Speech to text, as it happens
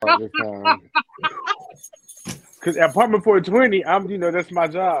at this time. Because apartment 420, that's my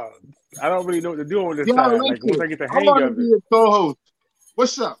job. I don't really know what to do on this Yo, side. listen, Like once I get the I hang want to of be it. a co-host.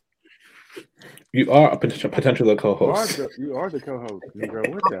 What's up? You are a potential co-host. You are the co-host, Negro.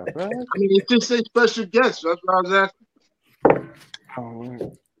 What the fuck? I mean, it just say special guest. That's what I was asking.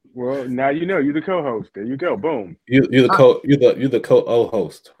 Oh, well, now you know you're the co-host. There you go. Boom. You're the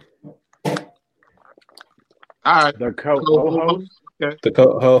co-host. All right. The co-host. Okay. The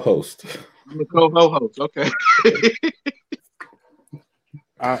co-host. I'm the co-host. Okay.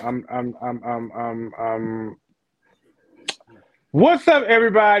 What's up,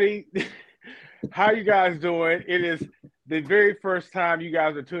 everybody? How you guys doing? It is the very first time you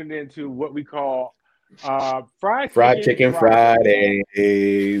guys are tuned into what we call Fried Chicken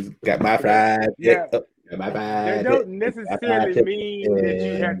Fridays. Got my fried. Yeah. Got my fried. They don't necessarily mean that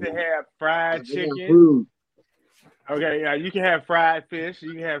you have to have fried chicken. Okay, yeah, you can have fried fish.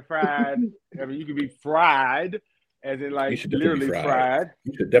 You can have fried. I mean, you can be fried, as in like literally fried.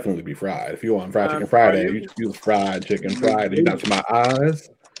 You should definitely be fried. If you want fried chicken Friday, you should use fried chicken Friday. You got my eyes.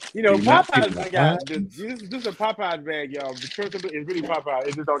 You know, Popeyes got this is a Popeyes bag, y'all. The truth of it is really Popeyes.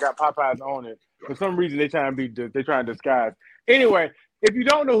 It just don't got Popeyes on it. For some reason, they try to disguise. Anyway, if you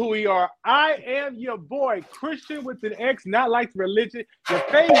don't know who we are, I am your boy, Christian with an X, not like religion, your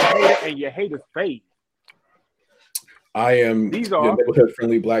favorite hater and your hater's face. I am These your neighborhood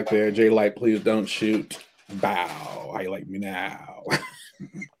friendly black bear. J Light, please don't shoot. Bow. How you like me now?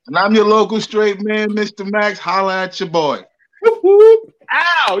 And I'm your local straight man, Mr. Max. Holla at your boy.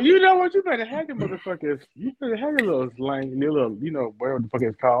 Ow! You know what? You better have your motherfuckers. You better have your little slang, your little, whatever the fuck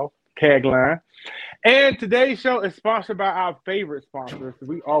it's called, tagline. And today's show is sponsored by our favorite sponsors.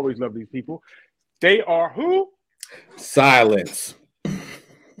 We always love these people. They are who? Silence.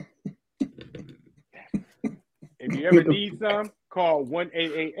 If you ever need some, call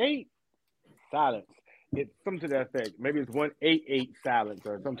 1-888-SILENCE. It's something to that effect. Maybe it's 1-888-SILENCE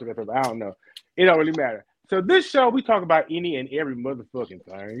or something to that effect. I don't know. It don't really matter. So this show, we talk about any and every motherfucking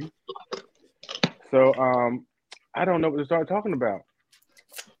thing. So I don't know what to start talking about.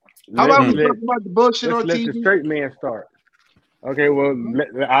 How about we talk about the bullshit on TV? Let the straight man start. Okay, well,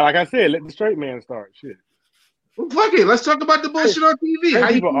 like I said, let the straight man start. Shit. Well, fuck it. Let's talk about the bullshit on TV.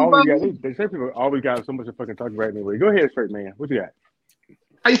 Straight people always got so much to fucking talk about anyway. Go ahead, straight man. What you got?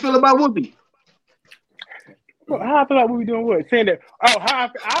 How you feel about Whoopi? Well, how I feel like Whoopi doing what? Saying that, I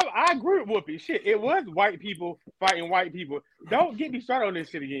agree with Whoopi. Shit, it was white people fighting white people. Don't get me started on this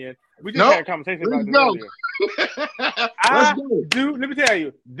shit again. We just had a conversation about this earlier. Let me tell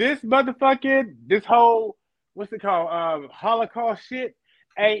you, this whole, what's it called, Holocaust shit,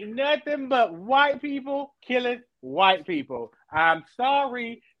 ain't nothing but white people killing white people. I'm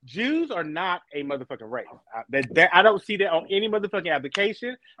sorry. Jews are not a motherfucking race. I don't see that on any motherfucking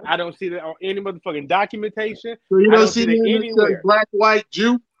application. I don't see that on any motherfucking documentation. So you don't see that anywhere. Black, white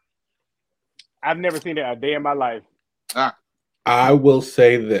Jew? I've never seen that a day in my life. I will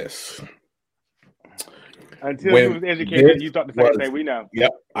say this. Until you was educated, you thought the same thing we know.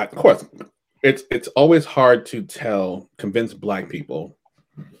 Yep, of course. It's always hard to convince black people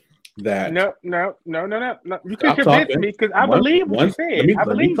that no. You can convince me because I believe what you said.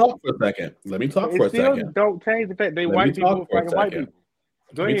 Let me talk for a second. Don't change the fact they white people fighting white people.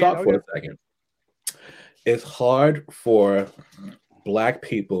 Let me talk for a second. It's hard for black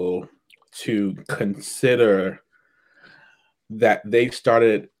people to consider that they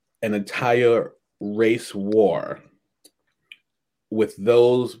started an entire race war with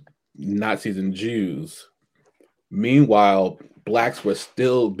those Nazis and Jews. Meanwhile, blacks were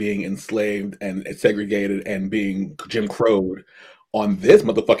still being enslaved and segregated and being Jim Crowed on this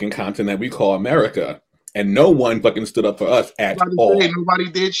motherfucking continent we call America. And no one fucking stood up for us at all.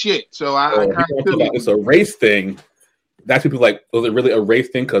 Nobody did shit. So I kind of feel it's a race thing. That's people like, was it really a race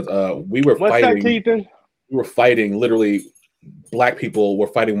thing? Because we were fighting. We were fighting literally. Black people were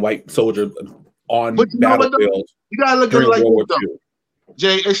fighting white soldiers on battlefields. You gotta look at it like this, though.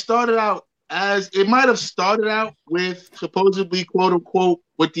 Jay, it might have started out with supposedly, quote unquote,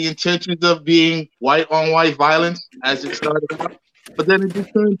 with the intentions of being white on white violence as it started out. But then it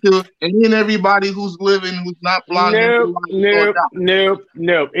just turned to any and everybody who's living, who's not blonde. Nope.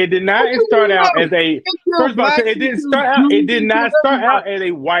 It did not start out as a. First of all, it didn't start out. It did not start out as a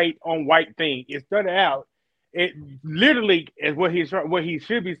white on white thing. It started out. It literally is what he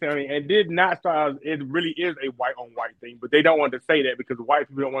should be saying. It did not start out. It really is a white on white thing, but they don't want to say that because white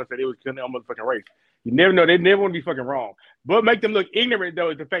people don't want to say they was killing their motherfucking race. You never know. They never want to be fucking wrong. But make them look ignorant though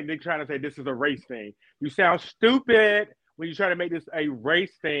is the fact they're trying to say this is a race thing. You sound stupid when you try to make this a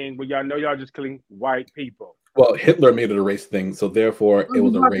race thing when y'all know y'all just killing white people. Well, Hitler made it a race thing, so therefore it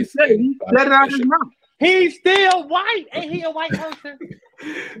was a race thing. He's still white. Ain't he a white person?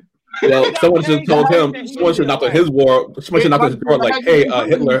 Well, someone should have told him. Someone should knock on his door. Someone should knock on his door like, "Hey,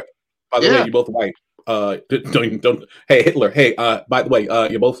 Hitler. By the way, you're both white. Don't. Hey, Hitler. Hey, by the way,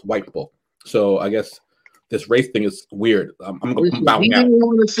 you're both white people. So I guess this race thing is weird. I'm bowing out." He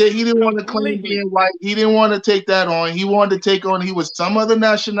didn't want to claim being white. He didn't want to take that on. He wanted to take on. He was some other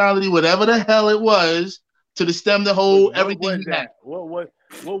nationality, whatever the hell it was, to stem the whole everything he had. What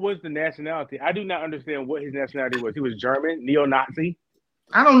was the nationality? I do not understand what his nationality was. He was German, neo-Nazi.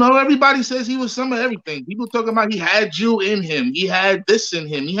 I don't know. Everybody says he was some of everything. People talking about he had Jew in him. He had this in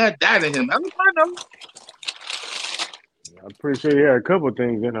him. He had that in him. I don't know. I'm pretty sure he had a couple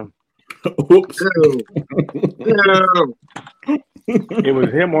things in him. Oops. It was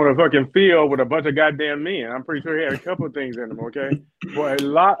him on a fucking field with a bunch of goddamn men. I'm pretty sure he had a couple of things in him, okay? Boy, a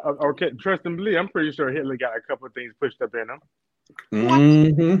lot of, okay, trust and believe, I'm pretty sure Hitler got a couple of things pushed up in him.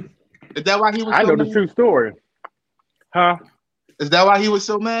 Mm-hmm. Is that why he was I know the true story. Huh? Is that why he was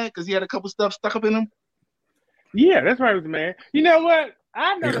so mad? Because he had a couple stuff stuck up in him? Yeah, that's why he was mad. You know what?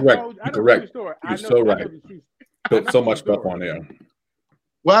 I know the true story. You're so right. Built so much stuff on there.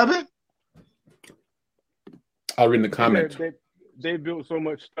 What happened? I'll read in the comments. They built so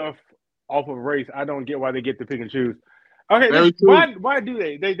much stuff off of race. I don't get why they get to pick and choose. Okay, why do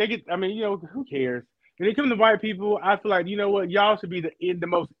they? They get. I mean, you know, who cares? When it comes to white people, I feel like, you know what? Y'all should be the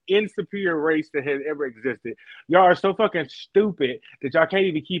most insuperior race that has ever existed. Y'all are so fucking stupid that y'all can't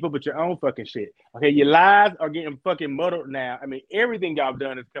even keep up with your own fucking shit. Okay, your lives are getting fucking muddled now. I mean, everything y'all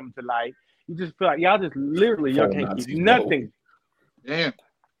done is coming to light. You just feel like y'all just literally y'all can't keep nothing. Damn.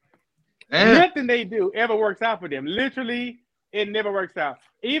 Nothing they do ever works out for them. Literally, it never works out.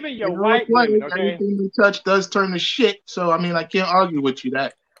 Even your white women, okay? Everything you touch does turn to shit. So I mean, I can't argue with you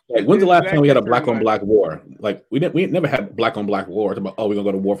that. Like, when's the last time we had a black on black war? Like, we never had black on black war. It's about, we're gonna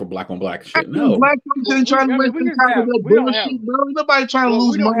go to war for black on black shit. No, black folks ain't trying to waste some time with that bullshit, bro. Nobody trying to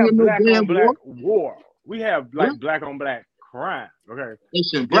lose money in no damn war. We have like black on black crime. Okay.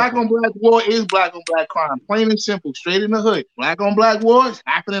 Listen, black on black war is black on black crime. Plain and simple, straight in the hood. Black on black war is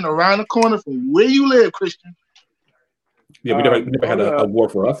happening around the corner from where you live, Christian. Yeah, we never had a war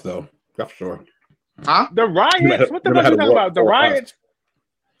for us though. That's for sure. Huh? The riots? What the fuck are you talking about? The riots?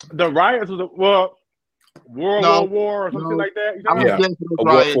 The riots was World War or something like that. Yeah, a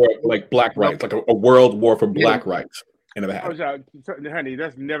war for like black rights, like a world war for black rights. Honey,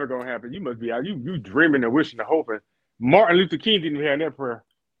 that's never gonna happen. You must be out. You dreaming and wishing and hoping. Martin Luther King didn't have that prayer.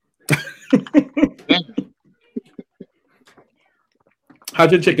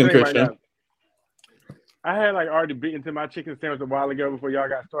 How's your chicken, Christian? Right, I had like already bitten into my chicken sandwich a while ago before y'all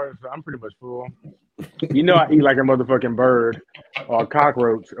got started, so I'm pretty much full. You know, I eat like a motherfucking bird or a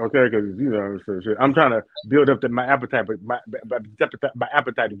cockroach, okay? Because you know, so shit. I'm trying to build up my appetite, but my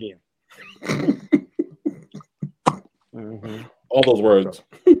appetite again. Mm-hmm. All those words,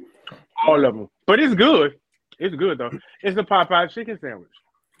 all of them. But it's good. It's good though. It's a Popeye chicken sandwich.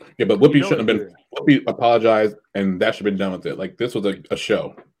 Yeah, but Whoopi shouldn't have been. Whoopi apologized, and that should have been done with it. Like this was a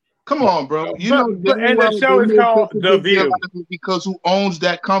show. Come on, bro. You know, and the show is called The View because who owns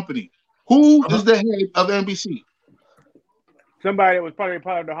that company? Who is the head of NBC? Somebody that was probably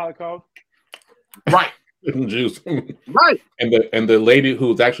part of the Holocaust. Right. Jews. Right. And the lady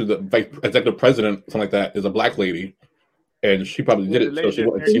who's actually the vice executive president, something like that, is a black lady. And she probably did it. So she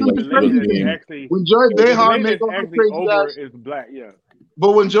wouldn't seem like she was being... When Joy Behar make all her crazy ass... is black, yeah.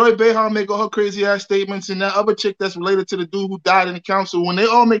 But when Joy Behar make all her crazy ass statements and that other chick that's related to the dude who died in the council, when they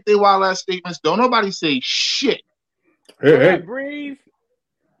all make their wild ass statements, don't nobody say shit. Hey. Breeze.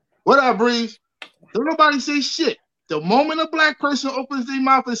 What up, Breeze? Don't nobody say shit. The moment a black person opens their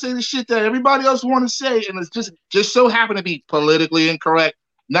mouth and say the shit that everybody else want to say, and it's just so happen to be politically incorrect,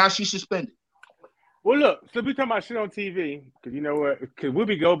 now she's suspended. Well, look, so we talking about shit on TV, because you know what? Because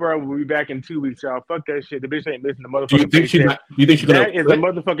Whoopi Goldberg will be back in 2 weeks, y'all. Fuck that shit. The bitch ain't missing the motherfucker. You think she's gonna that is a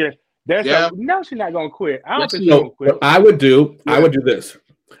motherfucker. No, she's not gonna quit. I don't think she's gonna quit. What I would do this.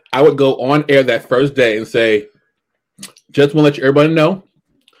 I would go on air that first day and say, just want to let everybody know,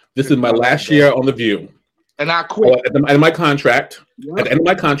 this is my last year on The View. And I quit. At the end of my contract, at the end of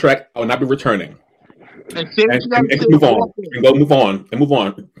my contract, I will not be returning. And move on. And move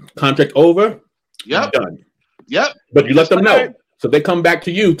on. Contract over. Yep. Done. Yep. But you let them know. So they come back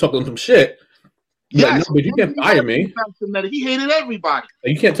to you talking some shit. Yes. Like, no, but you can't fire me. He hated everybody.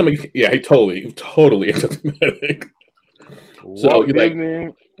 You can't tell me. Yeah, he totally anti-Semitic. So you're like,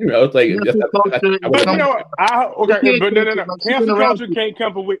 you know, it's like just. But you know, okay, but no. Cancel culture can't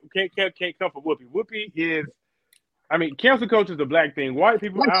come for Whoopi. Whoopi is I mean, cancel culture is a black thing. White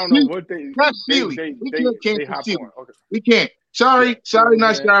people, That's I don't know what they hop on. Okay. We can't. Sorry,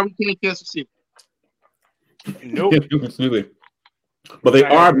 not sorry. We can't cancel Celie. Nope. But they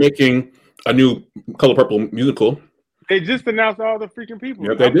are making a new Color Purple musical. They just announced all the freaking people.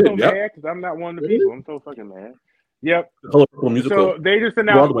 Yep, they did. So mad because I'm not one of the people. I'm so fucking mad. Yep. The Color Purple musical. So they just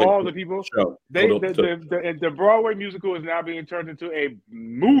announced Broadway all the people. The Broadway musical is now being turned into a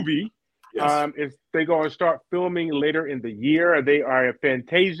movie. Yes. They're going to start filming later in the year. They are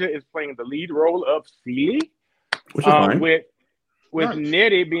Fantasia is playing the lead role of Celie, which is fine. With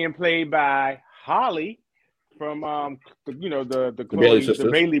Nettie being played by Holly from the Bailey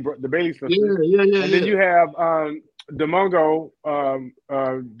sisters. The Bailey sisters. Yeah. And then you have Domingo,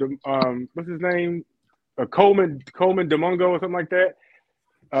 what's his name? Coleman Domingo or something like that.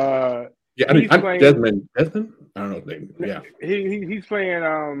 I'm Desmond. Desmond? I don't know his name. Yeah. He's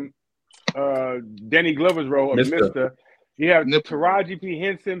playing Danny Glover's role of Mr. You have Taraji P.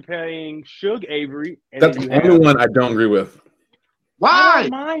 Henson playing Suge Avery. And that's the only one I don't agree with. Why? I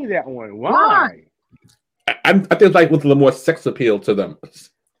don't mind that one. Why? I think it's like with a little more sex appeal to them.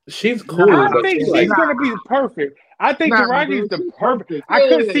 She's cool. I think she's gonna be perfect. I think Taraji is the perfect. I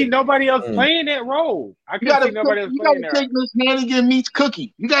couldn't see nobody else playing that role. I couldn't see nobody else playing that. You gotta take Miss Hannigan meets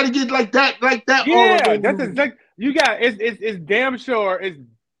Cookie. You gotta get like that. Yeah, that's exactly. You got it's damn sure it's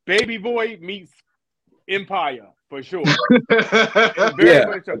Baby Boy meets Empire for sure. I'm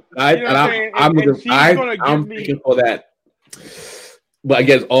thinking for that. But I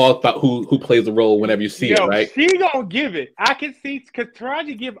guess all about who plays the role whenever you see it, right? She gonna give it. I can see because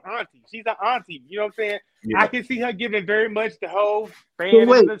Taraji give auntie. She's an auntie. You know what I'm saying? Yeah. I can see her giving very much the whole fan. So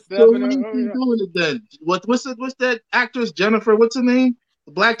wait, so when you doing it then? What's that actress Jennifer? What's her name?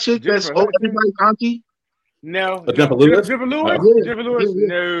 The black chick that's everybody's auntie. No, Jennifer Lewis. Jennifer Lewis.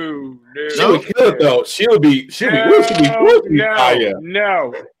 No. She would kill it though. She would be fire.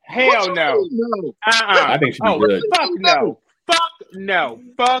 No, hell no. I think she'd be good. Fuck no.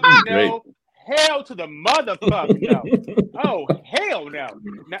 Fuck no. Hell to the motherfucker no. Oh, hell no.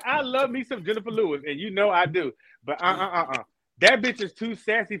 Now, I love me some Jennifer Lewis, and you know I do. But that bitch is too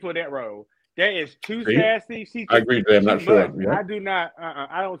sassy for that role. That is too sassy. I agree with that. I'm not sure. Yeah. I do not.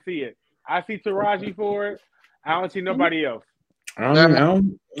 I don't see it. I see Taraji for it. I don't see nobody else.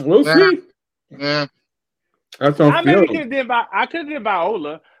 We'll see. Yeah. That's on I maybe could have did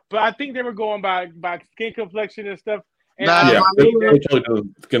Viola, but I think they were going by skin complexion and stuff. And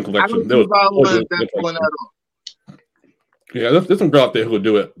skin complexion. There's some girl out there who would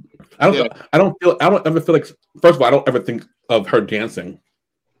do it. I don't ever feel like. First of all, I don't ever think of her dancing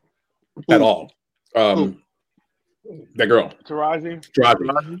at all. That girl, Taraji. I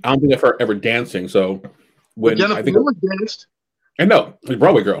don't think of her ever dancing. So when I think danced, I know she's a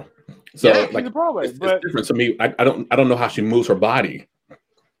Broadway girl. So she's a Broadway, but it's different to me. I don't know how she moves her body.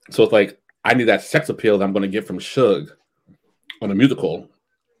 So it's like I need that sex appeal that I'm going to get from Suge on a musical,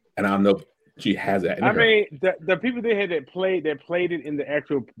 and I don't know if she has that. I mean, the people they had that played it in the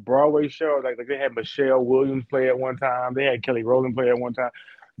actual Broadway show, like they had Michelle Williams play at one time, they had Kelly Rowland play at one time.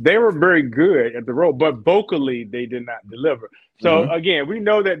 They were very good at the role, but vocally they did not deliver. So again, we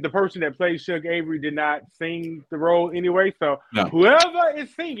know that the person that played Suge Avery did not sing the role anyway. So whoever is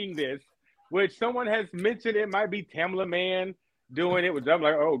singing this, which someone has mentioned, it might be Tamela Mann doing it, which I'm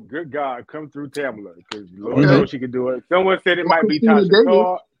like, oh, good God, come through Tamela, because Lord knows she can do it. Someone said it might be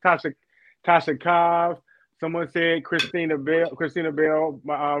Tasha Cobb. Someone said Christina Bell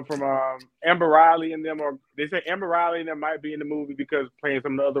from Amber Riley and them, or they say Amber Riley and them might be in the movie because playing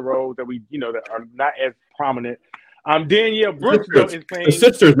some of the other roles that we, that are not as prominent. Danielle Brooks is playing the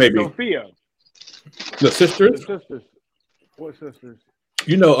sisters, maybe Sophia. The sisters. The sisters. What sisters?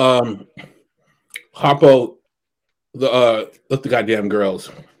 Harpo. What's the goddamn girls?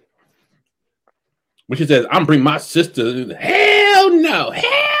 When she says, "I'm bringing my sister," hell no.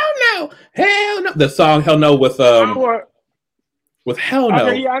 The song "Hell No" with Hell No.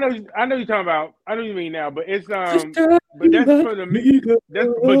 Okay, yeah, I know you're talking about. I know what you mean now, but it's but that's from the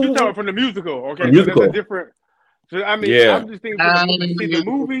but you're talking from the musical, okay? So that's a different. So I mean, I'm just thinking the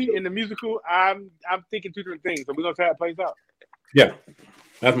movie and the musical. I'm thinking two different things. So we're gonna see how it plays out. Yeah,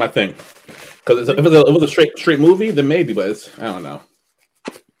 that's my thing. Because if it was a straight movie, then maybe, but I don't know.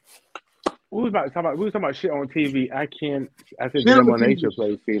 We was talking about shit on TV. I said Cinema Nature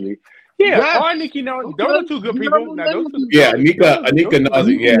plays Celie. Yeah, or Nikki. No, those are two good people. Anika knows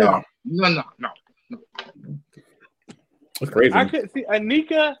it. Yeah. No. That's crazy. I could see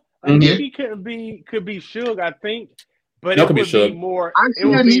Anika. Anika could be Suge, I think, but it would be more. It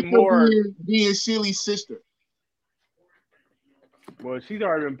would be more being Celie's sister. Well, she's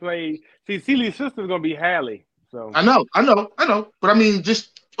already been played. See, Celie's sister's gonna be Hallie. So I know. But I mean,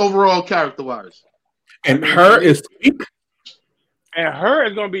 just overall character-wise. And her is Squeak. And her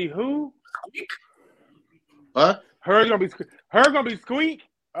is gonna be who? Squeak. What? Her gonna be Squeak.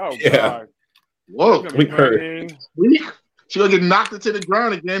 Oh Yeah. God. Whoa. Squeak her. Squeak? She gonna get knocked into the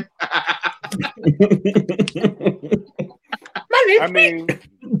ground again. I mean,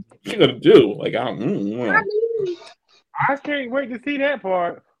 she gonna do like I can't wait to see that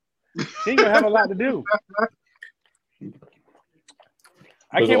part. She gonna have a lot to do.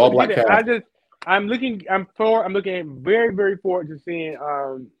 I can't wait to see that. I'm looking very, very forward to seeing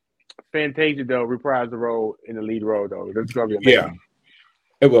Fantasia though reprise the role in the lead role though. That's gonna be amazing.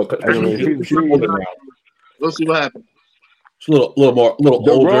 It will. We'll see what happens. It's a little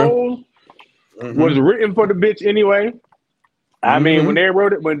older. Role was written for the bitch anyway. I mean, when they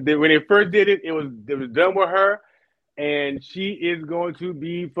wrote it, when they first did it, it was done with her, and she is going to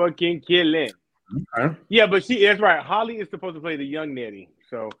be fucking killing. Okay. Yeah, but that's right. Holly is supposed to play the young Nettie,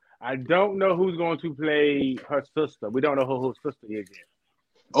 so I don't know who's going to play her sister. We don't know who her sister is yet.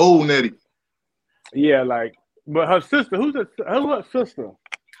 Oh, Nettie. Yeah, but her sister. Who's her sister?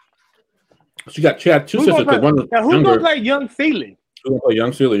 She got two sisters. Who's gonna play young Celie? Who's gonna play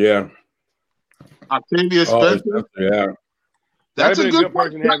young Celie? Yeah. Octavia Spencer. Yeah. That's a good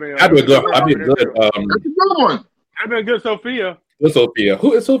person. That'd be a good. That's a good one. That'd be a good Sophia. Who's Sophia?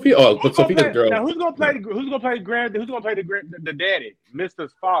 Who is Sophia? Oh, but Sophia's girl. Now, who's gonna play the daddy,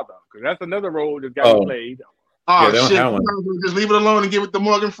 Mr.'s father? Because that's another role that got played. Oh shit! Just leave it alone and give it to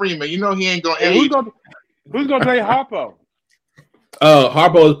Morgan Freeman. You know he ain't gonna age. Who's gonna play Harpo?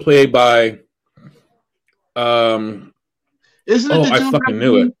 Harpo is played by. Isn't it I fucking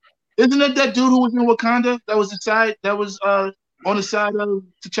knew it. Isn't it that dude who was in Wakanda? That was on the side of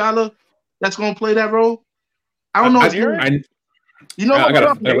T'Challa. That's gonna play that role. I don't know. You know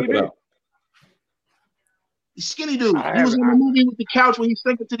what? Skinny dude. He was in the movie with the couch when he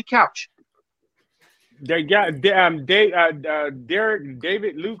sank into the couch. They got David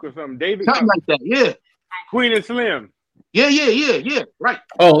Luke or something. Something like that. Yeah. Queen and Slim. Yeah. Right.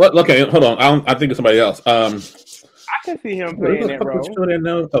 Oh, okay. Hold on. I think it's somebody else. I can see him playing that role.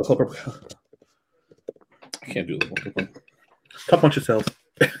 I can't do it. Cup punch yourself.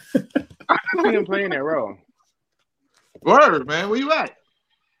 I can see him playing that role. Word, man. Where you at?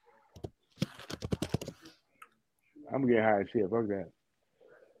 I'm getting high as shit. Fuck that.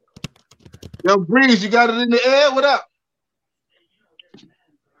 Yo, Breeze, you got it in the air? What up?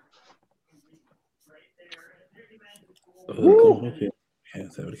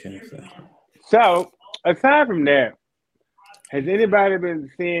 So, aside from that, has anybody been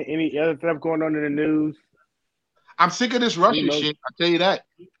seeing any other stuff going on in the news? I'm sick of this Russian shit. I'll tell you that.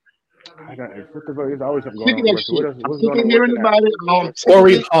 There's always something going on. I'm sick of hearing about it.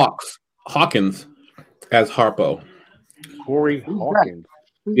 Corey Hawkins as Harpo. Corey Hawkins.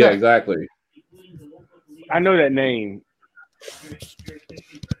 Yeah, exactly. I know that name.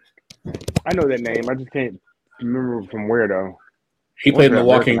 I just can't remember from where though. He played in The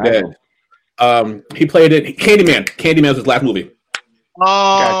Walking Dead. He played it. Candyman. Candyman was his last movie.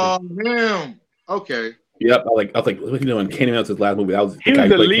 Oh, him. Okay. Yep. I was like, what are you doing? Candyman was his last movie. That was he was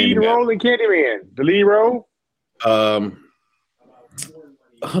the lead role in Candyman. The lead role. Hold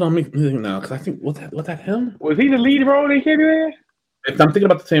on, now because I think was that him? Was he the lead role in Candyman? If I'm thinking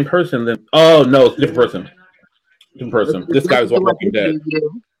about the same person, then no, it's a different person. This guy was Walking Dead.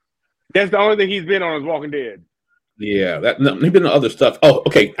 That's the only thing he's been on is Walking Dead. Yeah, he's been on other stuff. Oh,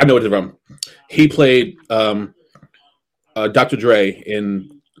 okay, I know what it's from. He played Dr. Dre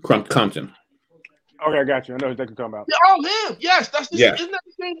in Compton. Okay, I got you. I know exactly what you're talking about. Yeah, oh, him. Yes, isn't that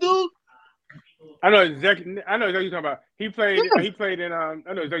the same dude? I know exactly what you're talking about. He played in I know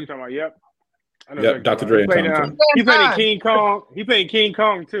exactly what you're talking about. Yep. Yep, Dr. Dre. He played in King Kong. He played in King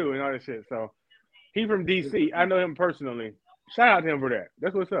Kong too and all that shit. So he's from DC. I know him personally. Shout out to him for that.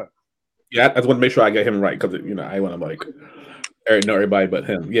 That's what's up. Yeah, I just want to make sure I get him right because I want to know everybody but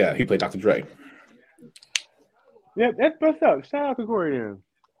him. Yeah, he played Dr. Dre. Yeah, that's what's up. Shout out to Corey then.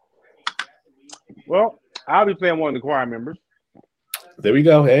 Well, I'll be playing one of the choir members. There we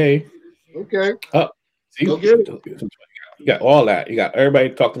go. Hey. Okay. See, go get it. You got all that. You got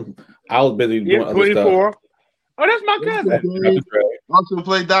everybody talking. I was busy doing other 24. Stuff. Oh, that's my cousin. Also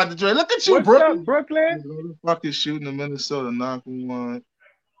played Dr. Dre. Look at you, What's Brooklyn. Up, Brooklyn. Who the fuck is shooting in Minnesota? Knock one.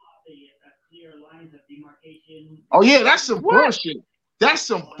 Oh yeah, that's some bullshit. That's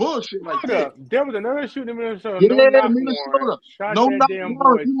some bullshit like that. There was another shooting in Minnesota. Yeah, Minnesota. No knock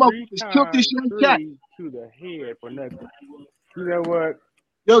warrant. You motherfuckers killed this young cat to the head for nothing. You know what?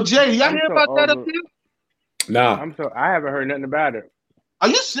 Yo, Jay, y'all hear about that up there? Nah. I haven't heard nothing about it. Are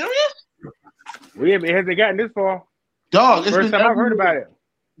you serious? It hasn't gotten this far. Dog, it's First been time I've heard about it.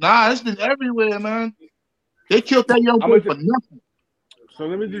 Nah, it's been everywhere, man. They killed that young boy for nothing. So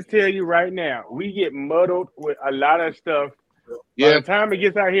let me just tell you right now, we get muddled with a lot of stuff. Yeah. By the time it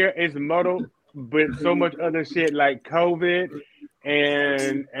gets out here, it's muddled with so much other shit like COVID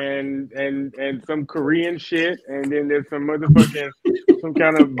and some Korean shit, and then there's some motherfucking some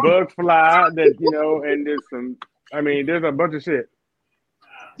kind of bug fly that and there's there's a bunch of shit.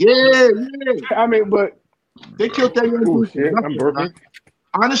 Yeah. But they killed that young boy. Shit, I'm burping.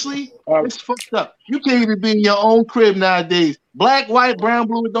 Honestly, it's fucked up. You can't even be in your own crib nowadays. Black, white, brown,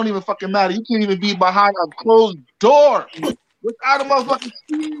 blue, it don't even fucking matter. You can't even be behind a closed door without a motherfucker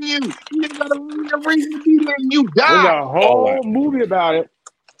seeing you. You ain't got a reason to be there and you die. There's a whole movie about it.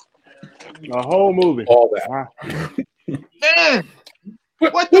 A whole movie. All that. Man,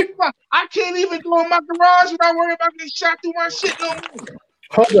 what the fuck? I can't even go in my garage without worrying about getting shot through my shit no more.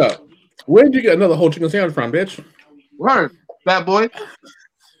 Hold up. Where did you get another whole chicken sandwich from, bitch? Word, fat boy.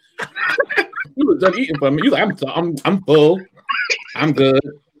 You was done eating from me. You like, I'm full. I'm good.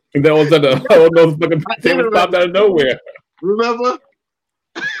 And then all of a sudden, those fucking sandwich popped out of nowhere. Remember?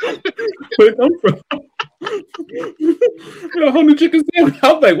 Where it come from? A whole new chicken sandwich.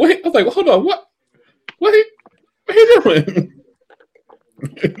 I was like, wait. I was like, hold on. What he doing?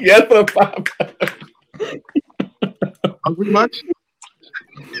 Yes, for $5. Hungry much?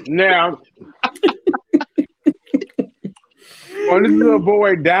 Now, when this little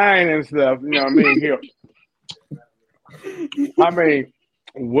boy dying and stuff,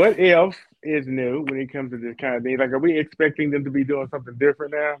 what else is new when it comes to this kind of thing? Like, are we expecting them to be doing something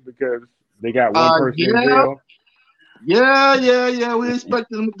different now because they got one person in jail? Yeah. We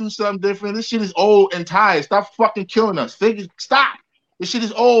expect them to do something different. This shit is old and tired. Stop fucking killing us. Stop. This shit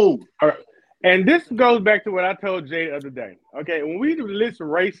is old. All right. And this goes back to what I told Jay the other day. Okay, when we list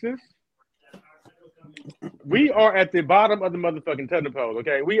races, we are at the bottom of the motherfucking totem pole.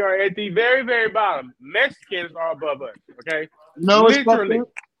 Okay, we are at the very, very bottom. Mexicans are above us. Okay, literally.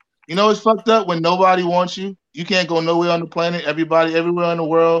 It's fucked up when nobody wants you. You can't go nowhere on the planet. Everybody, everywhere in the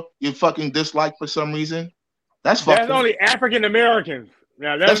world, you're fucking disliked for some reason. That's fucked up. That's only African Americans.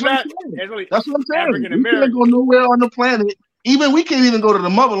 Now that's what I'm saying. African Americans. You can't go nowhere on the planet. Even we can't even go to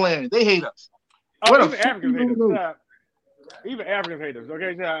the motherland. They hate us. Even Africans hate us. Even Africans hate us.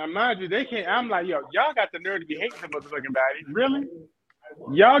 Okay, so mind you, they can't. I'm like, y'all got the nerve to be hating some motherfucking body. Really?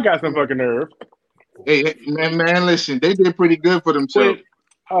 Y'all got some fucking nerve. Hey, man, listen, they did pretty good for themselves.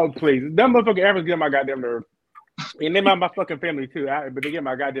 Please. Them motherfucking Africans get my goddamn nerve. And they my fucking family too, but they get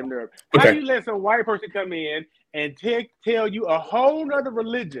my goddamn nerve. Okay. How you let some white person come in and tell you a whole nother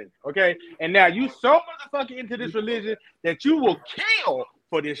religion, okay? And now you so motherfucking into this religion that you will kill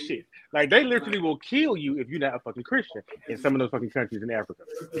for this shit. Like, they literally will kill you if you're not a fucking Christian in some of those fucking countries in Africa.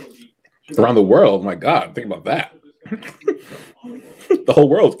 Around the world, my God, think about that. The whole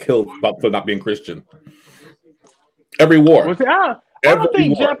world's killed for not being Christian. Every war. Well, see, I don't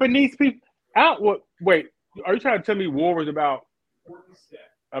think Japanese people. Wait, are you trying to tell me war was about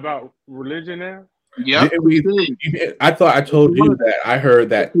religion now? Yeah, I thought I told you that. I heard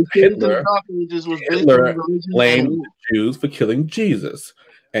that Hitler blamed the Jews for killing Jesus,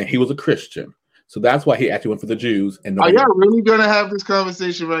 and he was a Christian, so that's why he actually went for the Jews. And are y'all really gonna have this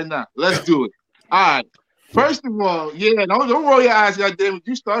conversation right now? Let's do it. All right. First of all, don't roll your eyes, goddamn it.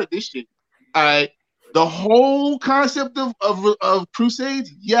 You started this shit. All right. The whole concept of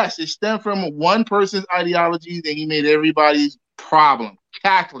crusades, yes, it stemmed from one person's ideologies, and he made everybody's problem.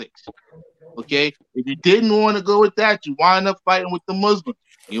 Catholics. Okay? If you didn't want to go with that, you wind up fighting with the Muslims.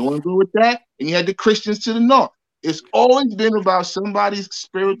 You want to go with that, and you had the Christians to the north. It's always been about somebody's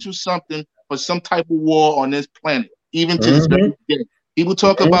spiritual something for some type of war on this planet, even to this very day. People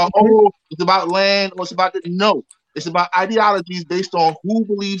talk about, it's about land, or it's about no. It's about ideologies based on who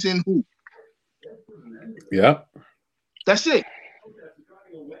believes in who. Yeah. That's it.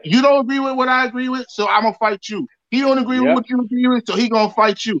 You don't agree with what I agree with, so I'm gonna fight you. He don't agree with what you agree with, so he gonna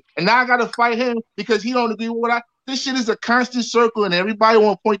fight you. And now I gotta fight him because he don't agree with what this shit is a constant circle, and everybody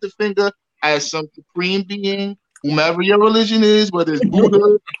wanna point the finger at some supreme being, whomever your religion is, whether it's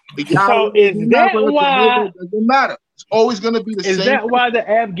Buddha, so is that why it doesn't matter. It's always gonna be the same. Is that why the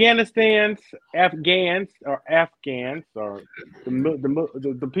Afghans, or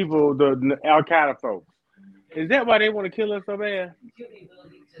the people, the Al Qaeda folks? Is that why they want to kill us so bad?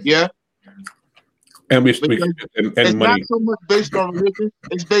 Yeah. And it's money. Not so much based on religion;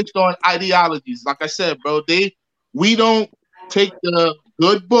 it's based on ideologies. Like I said, bro, we don't take the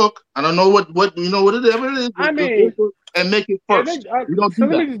good book. I don't know what you know whatever it is. I mean, and make it first. We don't do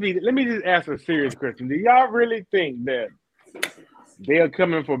that. Let me just ask a serious question. Do y'all really think that they are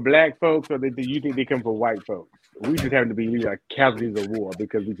coming for black folks, or do you think they come for white folks? We just happen to be like casualties of war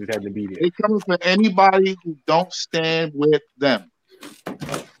because we just happen to be there. They coming for anybody who don't stand with them.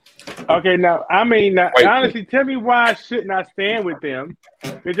 Okay, now honestly, tell me why I should not stand with them,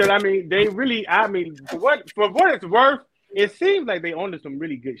 because they really, for what it's worth, it seems like they own some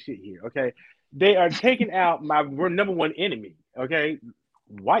really good shit here. Okay, they are taking out my number one enemy. Okay,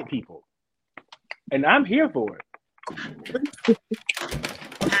 white people, and I'm here for it.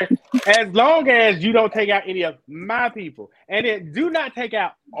 As long as you don't take out any of my people, and then do not take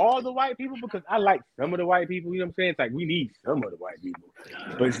out all the white people, because I like some of the white people. You know what I'm saying? It's like we need some of the white people,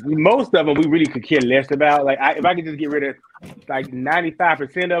 but most of them we really could care less about. Like if I could just get rid of like 95%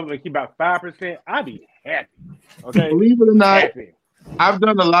 of them and keep about 5%, I'd be happy. Okay, believe it or not, I've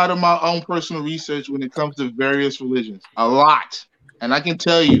done a lot of my own personal research when it comes to various religions, a lot, and I can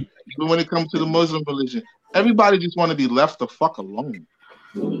tell you, even when it comes to the Muslim religion, everybody just want to be left the fuck alone.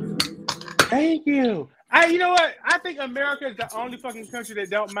 Thank you. You know what? I think America is the only fucking country that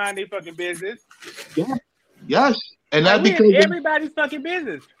don't mind their fucking business. Yeah. Yes. And that because everybody's fucking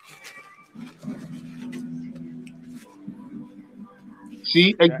business.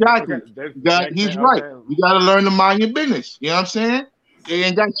 See, exactly. He's right. You got to learn to mind your business. You know what I'm saying? It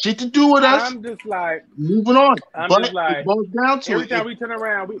ain't got shit to do with us. I'm just like moving on. Just like it boils down to every time we turn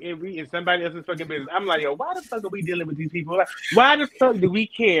around, we in somebody else's fucking business. I'm like, yo, why the fuck are we dealing with these people? Like, why the fuck do we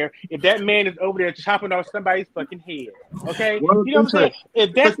care if that man is over there chopping off somebody's fucking head? Okay, you know what I'm saying?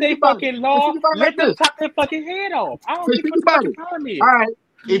 If that's their fucking law, let them chop their fucking head off. I don't think about it. All right,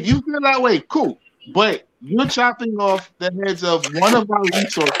 if you feel that way, cool. But you're chopping off the heads of one of our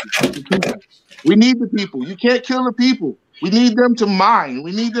resources. We need the people. You can't kill the people. We need them to mine.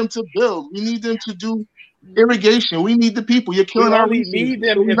 We need them to build. We need them to do irrigation. We need the people. You're killing our resources. We need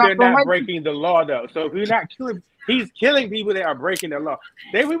them if they're not breaking the law, though. So if you're not killing, he's killing people that are breaking the law.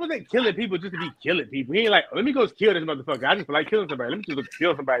 We wasn't killing people just to be killing people. He ain't like, let me go kill this motherfucker. I just like killing somebody. Let me just go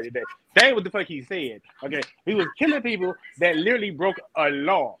kill somebody today. That ain't what the fuck he said. Okay, he was killing people that literally broke a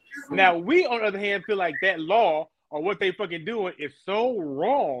law. Now we, on the other hand, feel like that law or what they fucking doing is so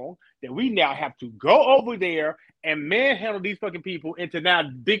wrong that we now have to go over there and manhandle these fucking people into now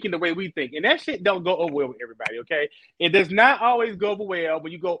thinking the way we think. And that shit don't go over well with everybody, okay? It does not always go over well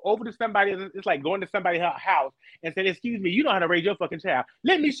when you go over to somebody. It's like going to somebody's house and saying, excuse me, you know how to raise your fucking child.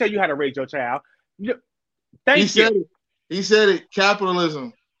 Let me show you how to raise your child. Thank you. He said it.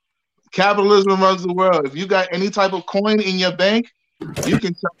 Capitalism. Capitalism runs the world. If you got any type of coin in your bank, you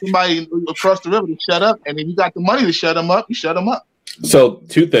can tell somebody across the river to shut up. And if you got the money to shut them up, you shut them up. So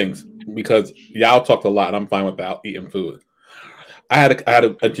two things, because y'all talked a lot, and I'm fine without eating food. I had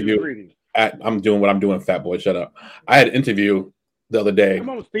an interview. I'm doing what I'm doing. Fat boy, shut up. I had an interview the other day.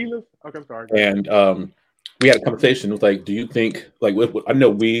 Come on, Steelers. Okay, I'm sorry. And we had a conversation. It was like, do you think like what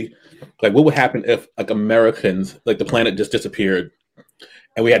would happen if like Americans, like the planet just disappeared,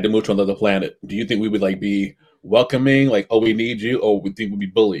 and we had to move to another planet? Do you think we would like be welcoming, like, oh, we need you, or we think we'd be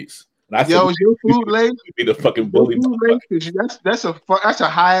bullies? Is your food late? Be the fucking bully. That's a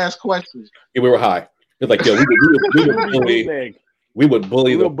high ass question. Yeah, we were high. It's like, yo, we would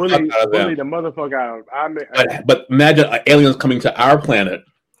bully the motherfucker out of them. But imagine aliens coming to our planet.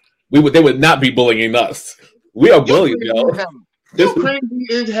 They would not be bullying us. We are bullies, yo. You're crazy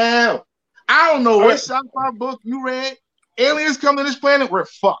as hell. I don't know what sci-fi book you read. Aliens come to this planet, we're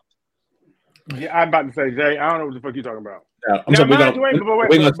fucked. Yeah, I'm about to say, Jay, I don't know what the fuck you're talking about. Yeah,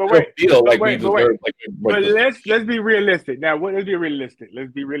 but let's be realistic. Now, let's be realistic.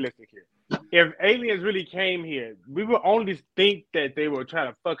 Let's be realistic here. If aliens really came here, we would only think that they were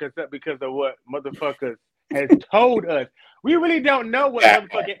trying to fuck us up because of what motherfuckers has told us. We really don't know what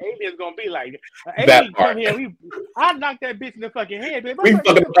motherfucking aliens gonna be like. Alien come here, I knocked that bitch in the fucking head. Man. We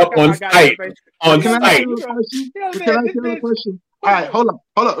fucking up on site. Can I ask you a question? All right, hold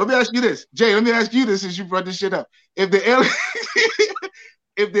up. Let me ask you this, Jay. Let me ask you this since you brought this shit up. If the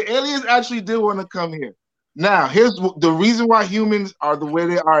aliens actually did want to come here, now here's the reason why humans are the way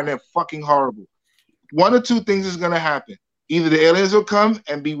they are, and they're fucking horrible. One or two things is gonna happen. Either the aliens will come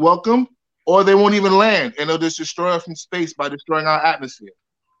and be welcome, or they won't even land, and they'll just destroy us from space by destroying our atmosphere.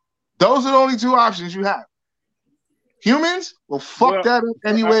 Those are the only two options you have. Humans will fuck that up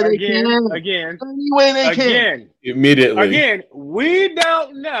any way they can. Any way they can. Immediately. Again, we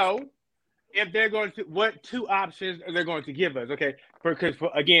don't know if they're going to, what two options they're going to give us, okay? Because,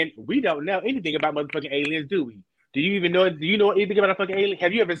 again, we don't know anything about motherfucking aliens, do we? Do you even know? Do you know anything about a fucking alien?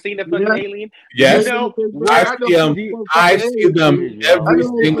 Have you ever seen a fucking alien? Yes. You know, I see them every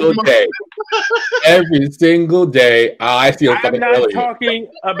single day. Every single day, I see a fucking alien. I'm not talking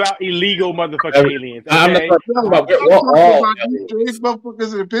about illegal motherfucking aliens. Okay? I'm not talking about. We're all these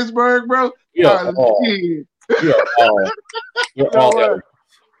motherfuckers in Pittsburgh, bro.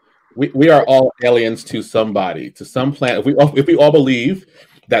 We are all aliens to somebody, to some planet. If we all believe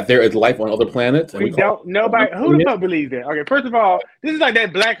that there is life on other planets, and we don't. Nobody. Who the fuck believes that? Okay, first of all, this is like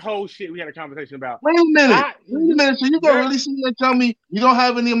that black hole shit we had a conversation about. Wait a minute. So you gonna really sit here and tell me you don't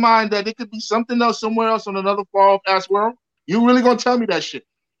have any in mind that it could be something else somewhere else on another far ass world? You really gonna tell me that shit?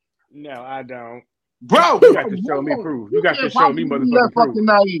 No, I don't. Bro, you got to show me proof. You got to show me motherfucking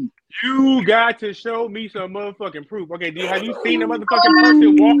proof. You got to show me some motherfucking proof. Okay, have you seen a motherfucking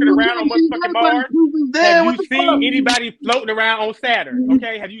person walking around on motherfucking Mars? Have you seen anybody floating around on Saturn?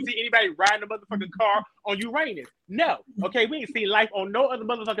 Okay, have you seen anybody riding a motherfucking car on Uranus? No. Okay, we ain't seen life on no other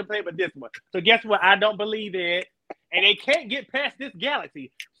motherfucking planet but this one. So guess what? I don't believe it. And they can't get past this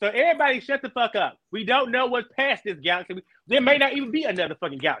galaxy. So everybody shut the fuck up. We don't know what's past this galaxy. There may not even be another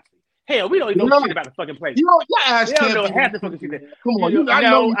fucking galaxy. Hell, we don't even know shit about the fucking place. You know, your ass can't know half the fucking shit. Come on,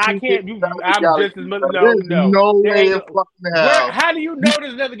 I can't. I'm just as much. No way in fucking hell. How do you know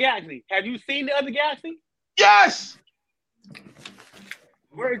there's another galaxy? Have you seen the other galaxy? Yes.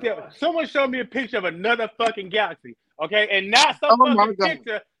 Where is that? Someone showed me a picture of another fucking galaxy. Okay, and not some fucking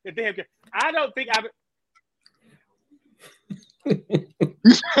picture that they have. I don't think I've.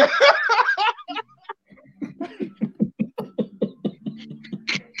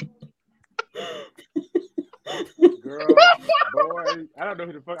 Girl, boy, I don't know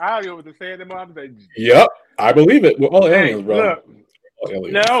who the fuck. I don't know what to say anymore. I'm saying, yep, I believe it. We're all aliens, bro.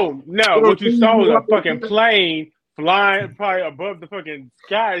 Look, no. What you saw was a fucking plane flying probably above the fucking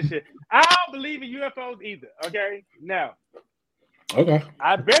sky and shit. I don't believe in UFOs either. Okay, no. Okay.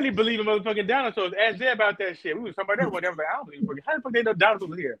 I barely believe in motherfucking dinosaurs. Ask them about that shit. We was talking about that one. Like, I don't believe in. How the fuck they know dinosaurs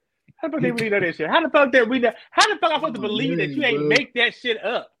were here? How the fuck they really know that shit? How the fuck that we know? How the fuck I'm supposed to believe that you ain't make that shit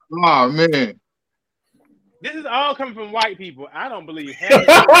up? Oh man. This is all coming from white people. I don't believe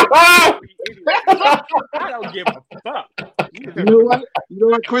I don't give a fuck. You know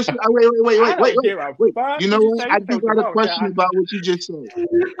what, Christian? Wait. You know what? I do got a question about what you just said.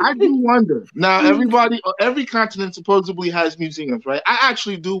 I do wonder. Now, every continent supposedly has museums, right? I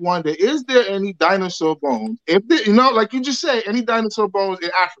actually do wonder: is there any dinosaur bones? If there, like you just said, any dinosaur bones in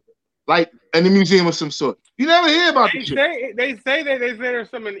Africa, like in a museum of some sort? You never hear about this shit. They say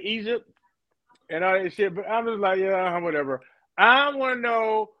there's some in Egypt. And all that shit, but I'm just like, yeah, whatever. I want to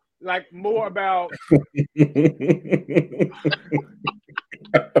know, like, more about. Shut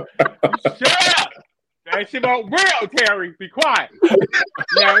up! That shit won't real, Terry. Be quiet.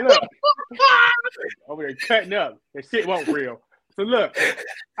 Now look, over there cutting up. That shit won't real. So look,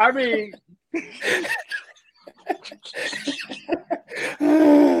 I mean.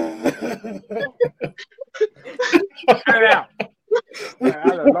 Shut out. I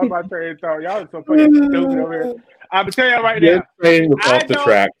love my train of thought. Y'all are so fucking stupid over here. I'm gonna tell y'all right now. Off the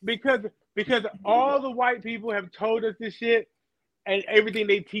track because all the white people have told us this shit, and everything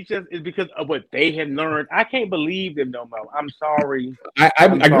they teach us is because of what they have learned. I can't believe them no more. I'm sorry. I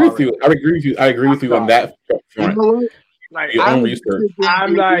agree with you. I agree with you on that front. Like I'm like, how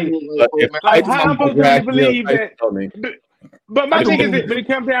am I supposed to believe that? But my thing is that when it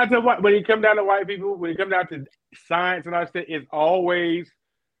comes down to white people, when it comes down to science and all that, it's always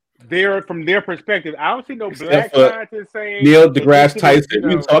there from their perspective. I don't see no black scientists saying Neil deGrasse Tyson. Who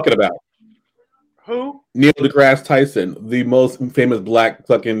are you talking about? Who? Neil deGrasse Tyson, the most famous black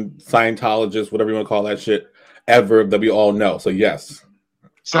fucking Scientologist, whatever you want to call that shit, ever that we all know. So yes,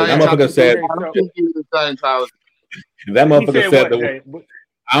 that motherfucker said. That motherfucker said that.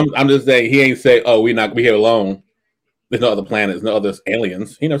 I'm just saying he ain't say, "Oh, we here alone. There's no other planets, no other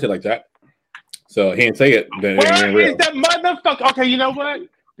aliens." He never said like that. So he didn't say it. Where is the motherfucker? Okay, you know what?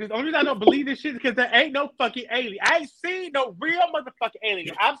 The only reason I don't believe this shit is because there ain't no fucking alien. I ain't seen no real motherfucking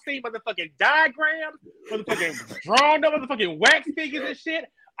alien. I've seen motherfucking diagrams, motherfucking drawn up motherfucking wax figures and shit.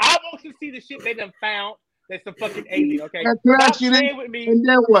 I want to see the shit they done found. That's a fucking alien, okay? Stop playing with me and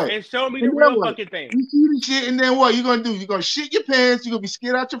then what? And show me the real fucking thing. You see the shit, and then what? You gonna do? You gonna shit your pants? You gonna be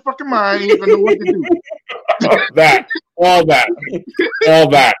scared out your fucking mind? You gonna know what to do? All that.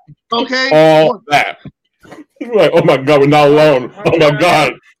 Okay. All that. Like, oh my God, we're not alone. Oh my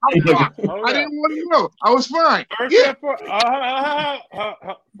God. I didn't want to know. I was fine.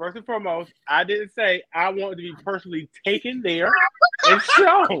 First and foremost, I didn't say I wanted to be personally taken there and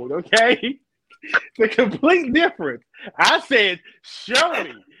shown, okay? The complete difference. I said, show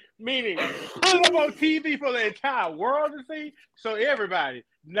me. Meaning, put it up on TV for the entire world to see, so everybody,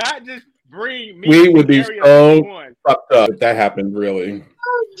 not just bring me. We would be so fucked up if that happened. Really,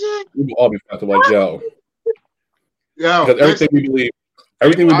 we would all be fucked up. Like, yo, because everything we believe,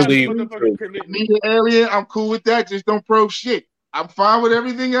 Me the alien, I'm cool with that. Just don't probe shit. I'm fine with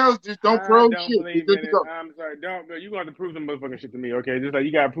everything else. Just don't probe shit. I'm sorry, don't. You going to prove the motherfucking shit to me, okay? Just like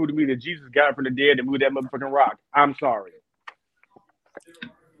you got to prove to me that Jesus got from the dead and moved that motherfucking rock. I'm sorry.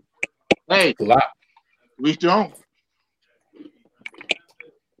 Hey, we don't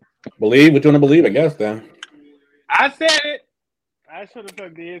believe what you want to believe. I guess then. I said it. I should have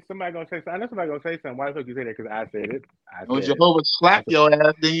fuck did. Somebody gonna say something. I know somebody gonna say something. Why the fuck you say that? Because I said it. When Jehovah slap your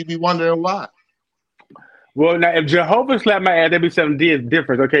ass, then you be wondering why. Well, now if Jehovah slapped my ass, there'd be something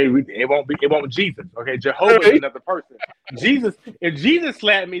different. Okay, it won't Jesus. Okay, Jehovah is another person. If Jesus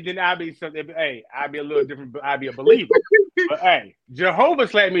slapped me, then I'd be something. Hey, I'd be a little different. I'd be a believer. But hey, Jehovah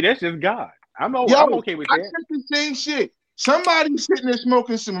slapped me. That's just God. I'm okay with that. I said the same shit. Somebody sitting there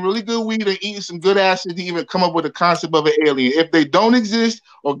smoking some really good weed and eating some good acid to even come up with a concept of an alien. If they don't exist,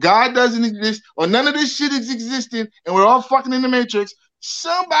 or God doesn't exist, or none of this shit is existing, and we're all fucking in the Matrix,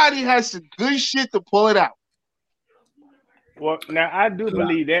 somebody has some good shit to pull it out. Well, now I do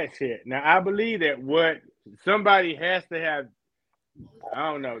believe that shit. Now I believe that what somebody has to have.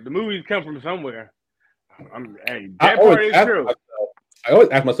 I don't know. The movies come from somewhere. That part is true. I always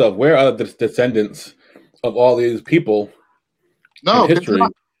ask myself, where are the descendants of all these people? No, history.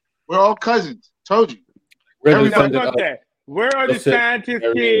 We're all cousins. Told you. Where are the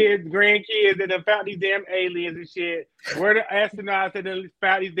scientists' kids, grandkids that have found these damn aliens and shit? Where are the astronauts that have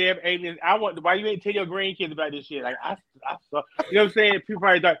found these damn aliens? Why you ain't tell your grandkids about this shit? Like I saw, you know what I'm saying? People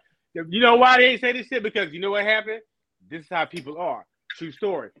probably thought, you know why they ain't say this shit? Because you know what happened? This is how people are. True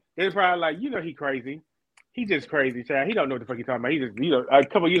story. They're probably like, he crazy. He just crazy, child. He don't know what the fuck he's talking about. He just, a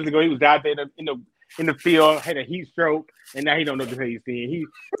couple of years ago, he was out there in the field, had a heat stroke, and now he don't know the hell he's seeing. He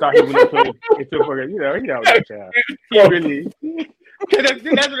thought he went into a fucking, he don't know, child. He really, that's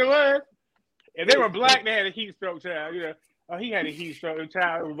what it was. If they were black, they had a heat stroke, child. He had a heat stroke,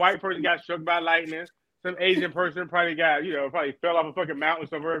 child. A white person got struck by lightning. Some Asian person probably got, probably fell off a fucking mountain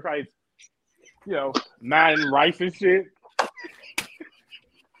somewhere, probably, mining rice and shit.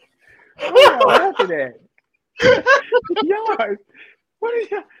 What are y'all laughing at? Y'all, what are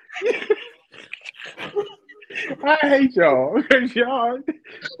y'all? I hate y'all. Y'all,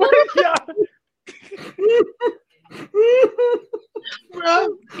 what are y'all?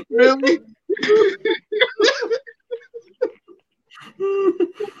 Bro, really?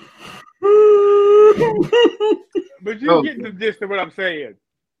 But you get the gist of what I'm saying.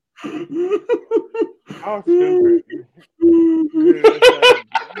 Oh, stupid.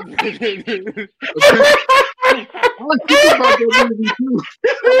 I was thinking about that movie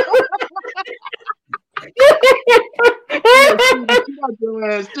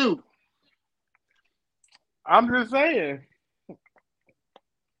too. I'm just saying.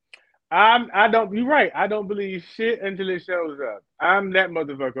 You're right. I don't believe shit until it shows up. I'm that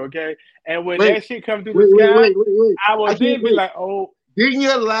motherfucker, okay? And when that shit comes through the sky, I will then be like, oh. Didn't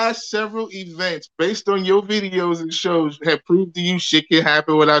your last several events, based on your videos and shows, have proved to you shit can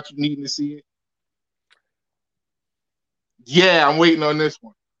happen without you needing to see it? Yeah, I'm waiting on this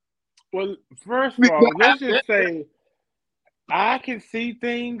one. Well, first of all, let's just say I can see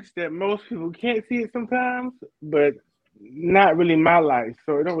things that most people can't see it sometimes, but not really my life,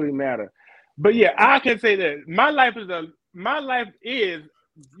 so it don't really matter. But yeah, I can say that my life is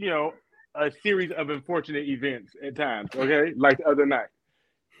a series of unfortunate events at times, okay? Like the other night.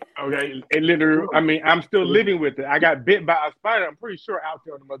 Okay. It literally, I'm still living with it. I got bit by a spider, I'm pretty sure, out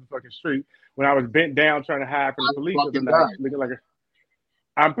there on the motherfucking street when I was bent down trying to hide from the police the other night. Looking like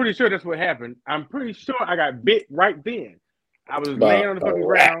I'm pretty sure that's what happened. I'm pretty sure I got bit right then. I was laying on the fucking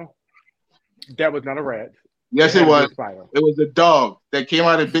ground. That was not a rat. Yes, it was. It was a dog that came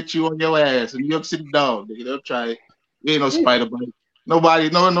out and bit you on your ass. A New York City dog. They'll try it. There ain't no spider bite. Nobody,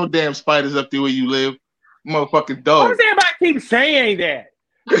 no damn spiders up there where you live. Motherfucking dog. Why does everybody keep saying that?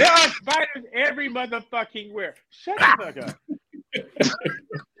 There are spiders every motherfucking where. Shut the fuck up.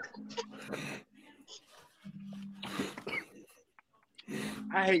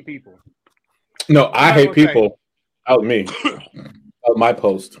 I hate people. No, I hate people. That was me. That was my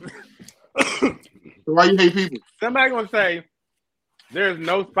post. So why you hate people? Somebody gonna say there's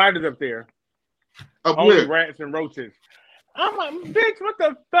no spiders up there. Up only rats and roaches. I'm like, bitch, what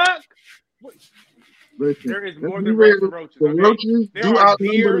the fuck? Listen, there is more than rats and roaches. Okay? Roaches there are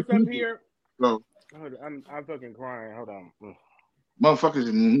deers up here. No. I'm fucking crying. Hold on. Motherfuckers,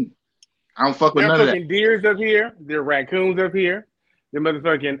 I don't fuck with none of that. There are fucking deers up here. There are raccoons up here. The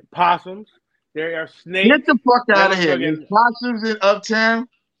motherfucking possums. There are snakes. Get the fuck out of here. There's possums in Uptown.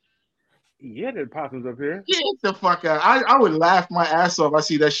 Yeah, there's possums up here. Get the fuck out. I would laugh my ass off. I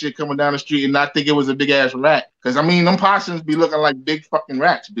see that shit coming down the street and not think it was a big ass rat. Because I mean, them possums be looking like big fucking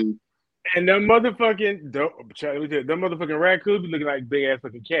rats, dude. And them motherfucking raccoons be looking like big ass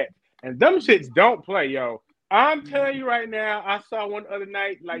fucking cats. And them shits don't play, yo. I'm telling you right now, I saw one other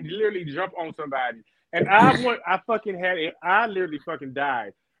night, like literally jump on somebody. And I literally fucking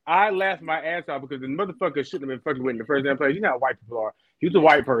died. I laughed my ass off because the motherfucker shouldn't have been fucking with in the first damn place. You know how white people are. He was a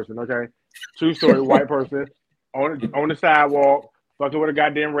white person, okay? True story, white person on the sidewalk, fucking with a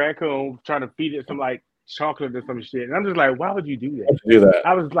goddamn raccoon, trying to feed it some like chocolate or some shit. And I'm just like, why would you do that?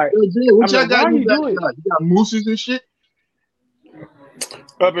 I was like, why are you doing that? You got mooses and shit?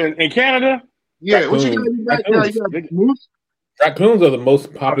 Up in Canada? Yeah, what you got moose? Raccoons are the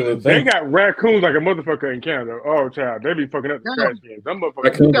most popular thing. They got raccoons like a motherfucker in Canada. Oh, child, they be fucking up the trash cans. Them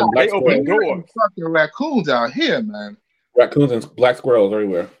motherfuckers, they open doors. Fucking raccoons out here, man. Raccoons and black squirrels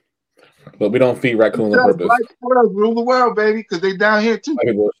everywhere. But we don't feed raccoons on purpose. Black squirrels rule the world, baby, because they down here too.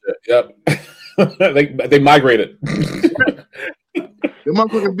 Yep. they migrated. The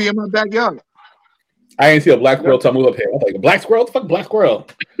motherfuckers be in my backyard. I ain't see a black squirrel till I moved up here. I was like, a black squirrel? What the fuck, black squirrel?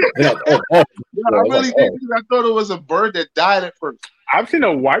 I really did. I thought it was a bird that died at first. I've seen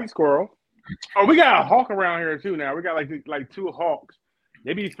a white squirrel. Oh, we got a hawk around here too now. We got like two hawks.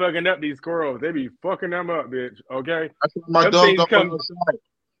 They be fucking up these squirrels. They be fucking them up, bitch. Okay. My dog don't come outside.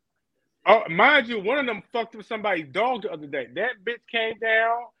 Oh, mind you, one of them fucked with somebody's dog the other day. That bitch came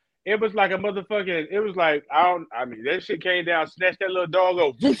down. It was like a motherfucking. It was like that shit came down, snatched that little dog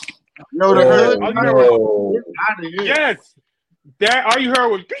over. No, the hood. Yes. That all you heard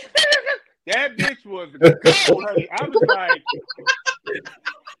was that bitch was cold, honey. I was like,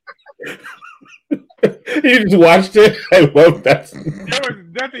 you just watched it. There was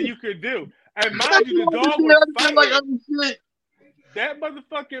nothing you could do. And mind you, the dog was fighting. That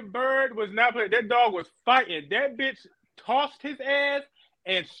motherfucking bird was not playing. That dog was fighting. That bitch tossed his ass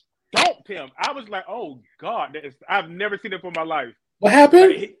and stomped him. I was like, oh God, I've never seen it for my life. What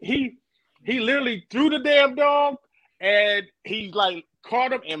happened? Like, he literally threw the damn dog and he like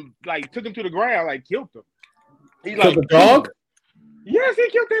caught him and like took him to the ground, like killed him. He like the dog? Yes, he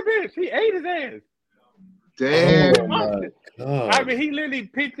killed that bitch. He ate his ass. Damn. Oh my God. I mean, he literally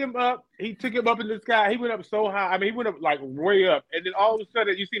picked him up. He took him up in the sky. He went up so high. I mean, he went up like way up. And then all of a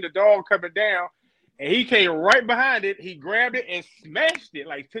sudden, you see the dog coming down, and he came right behind it. He grabbed it and smashed it.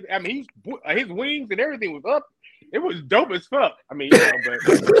 Like, his wings and everything was up. It was dope as fuck. I mean, but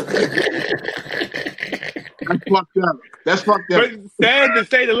that's fucked up. That's fucked up. But sad to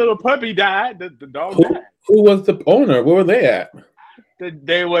say, the little puppy died. The dog died. Who was the owner? Where were they at?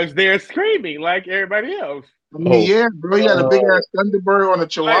 They was there screaming like everybody else. I mean, yeah, bro, you had a big ass Thunderbird on a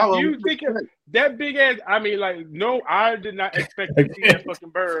Chihuahua. Like, you think that big ass? I mean, like, no, I did not expect to see that fucking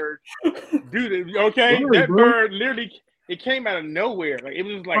bird do this. Okay, that bird literally it came out of nowhere. Like it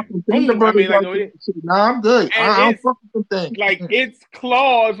was like, boom. I mean, like, nah, I'm good. I'm fucking some things. Like its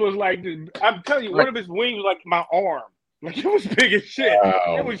claws was like, I'm telling you, one of its wings was like my arm. Like it was big as shit.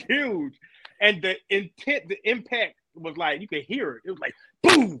 Wow. It was huge, and the impact was like you could hear it. It was like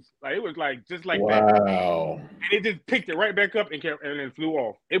boom, like it was like just like that. Wow. And it just picked it right back up and then flew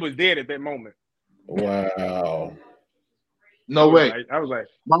off. It was dead at that moment. Wow. No way. I was like,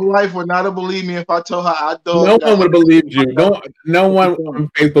 my wife would not have believed me if I told her I don't. No one would have believed you. No one on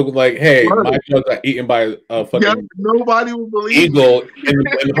Facebook was like, "Hey, my dogs got eaten by a fucking nobody would believe eagle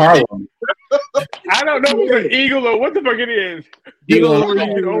in Harlem." I don't know if it's an eagle or what the fuck it is. Eagle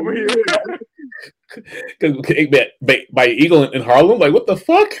over here. By eagle in Harlem, like what the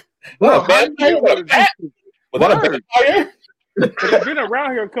fuck? Was that a vampire? It's been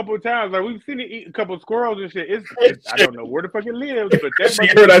around here a couple of times. Like we've seen it eat a couple of squirrels and shit. I don't know where the fuck it lives, but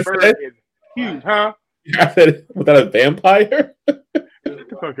that bird is huge, huh? I said, was that a vampire? Shut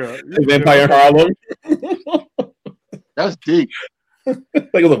the fuck up. A vampire in Harlem. That's deep. Like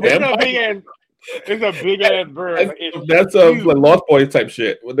it was a vampire. It's a big ass bird. That's like Lost Boys type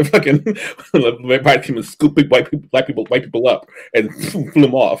shit. When the fucking vampire team is scooping white people up and flew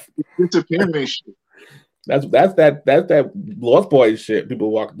them off. It's a pyramid shit. That's that Lost Boys shit.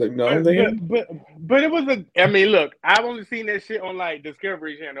 People walk, but it was I mean, look, I've only seen that shit on like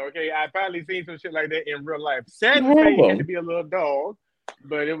Discovery Channel. Okay, I finally seen some shit like that in real life. Sad to say, it had to be a little dog,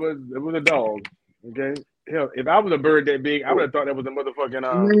 but it was a dog. Okay, hell, if I was a bird that big, I would have thought that was a motherfucking.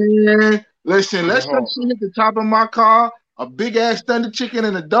 Man, listen, let's not see at the top of my car a big ass thunder chicken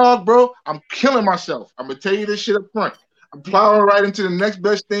and a dog, bro. I'm killing myself. I'm gonna tell you this shit up front. I'm plowing right into the next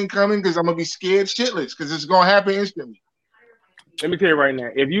best thing coming because I'm gonna be scared shitless because it's gonna happen instantly. Let me tell you right now.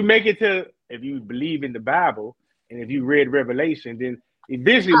 If you believe in the Bible and if you read Revelation, then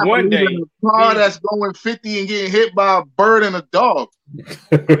eventually one day a car that's going 50 and getting hit by a bird and a dog.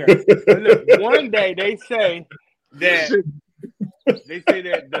 Okay. Look, one day they say that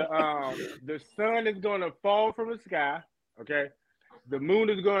the sun is going to fall from the sky. Okay, the moon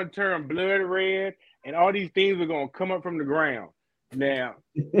is going to turn blood red, and all these things are going to come up from the ground. Now,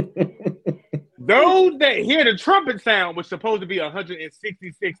 those that hear the trumpet sound was supposed to be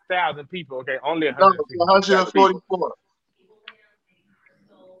 166,000 people. Okay, only 144.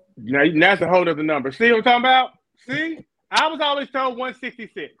 Now that's a whole other number. See what I'm talking about? See, I was always told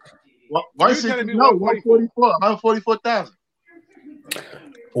 166. 144,000.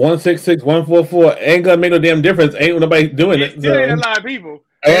 166, 144 ain't gonna make no damn difference. Ain't nobody doing it. Still ain't a lot of people.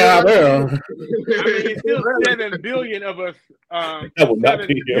 Yeah, I mean, it's still 7 billion of us. 7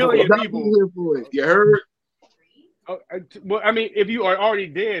 billion people. You heard? Well, I mean, if you are already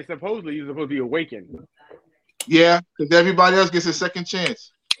dead, supposedly you're supposed to be awakened. Yeah, because everybody else gets a second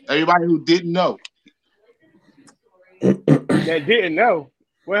chance. Everybody who didn't know. That didn't know.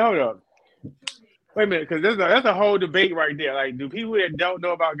 Well, hold up. Wait a minute, because that's a whole debate right there. Like, do people that don't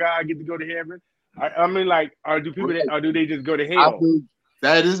know about God get to go to heaven? I mean, like, or do they just go to hell?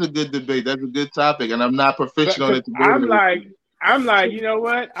 That is a good debate. That's a good topic, and I'm not proficient on it. I'm like, you know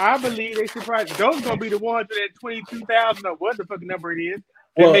what? I believe they should probably those gonna be the ones that 22,000 or what the fucking number it is.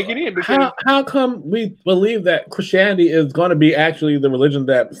 Well, make it in because how come we believe that Christianity is going to be actually the religion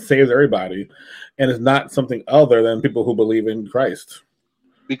that saves everybody, and is not something other than people who believe in Christ?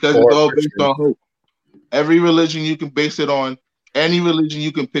 Because it's all based on hope. Every religion you can base it on, any religion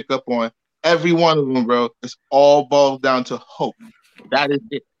you can pick up on, every one of them, bro, it's all boiled down to hope. That is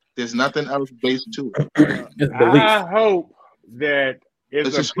it. There's nothing else based to it. I hope that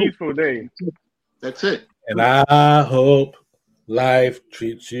it's a peaceful day. That's it. And I hope life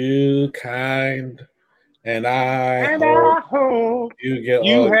treats you kind. And I hope you get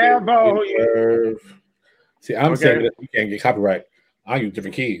all you deserve. See, I'm saying that you can't get copyright. I use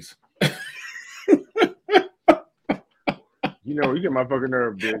different keys. You know, you get my fucking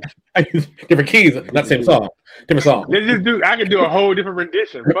nerve, bitch. I use different keys, not the same song. Different song. Let's just I can do a whole different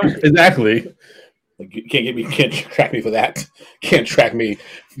rendition. Exactly. You can't track me for that. Can't track me,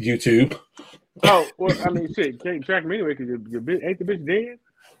 YouTube. Oh, well, I mean, shit, can't track me anyway because your bitch ain't the bitch dead?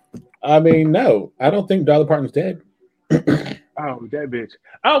 I mean, no. I don't think Dolly Parton's dead. Oh, that bitch.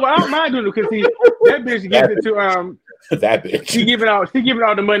 Oh, well, I don't mind doing it because that bitch gives it to that bitch. She giving all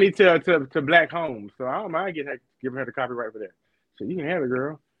the money to black homes, so I don't mind giving her the copyright for that. So you can have it,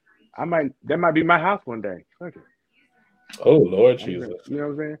 girl. That might be my house one day. Fuck it. Oh Lord Jesus. You know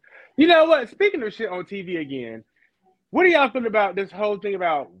what I'm saying? You know what? Speaking of shit on TV again, what do y'all feel about this whole thing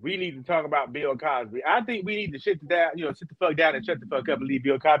about we need to talk about Bill Cosby? I think we need to sit the fuck down and shut the fuck up and leave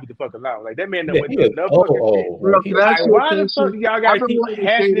Bill Cosby the fuck alone. Like that man done went through enough fucking shit. Like, why the fuck do y'all gotta keep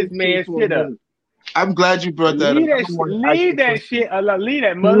hashing this man shit up? I'm glad you brought that up. Leave that shit alone. Leave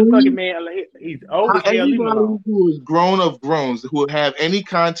that motherfucking man alone. He's old as hell. Leave him alone. Who is grown of growns, who have any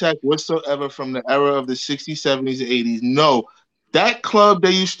contact whatsoever from the era of the 60s, 70s, and 80s, know that club they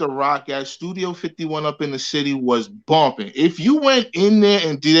used to rock at, Studio 51 up in the city, was bumping. If you went in there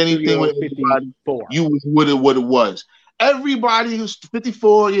and did anything with anybody, you was what it was. Everybody who's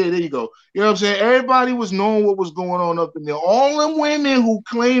 54, yeah, there you go. You know what I'm saying? Everybody was knowing what was going on up in there. All them women who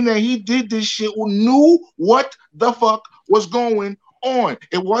claimed that he did this shit knew what the fuck was going on.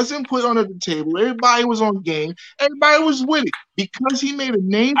 It wasn't put under the table. Everybody was on game. Everybody was with it because he made a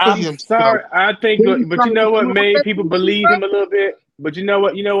name for himself. Sorry, I think, but you know what made people believe him a little bit? But you know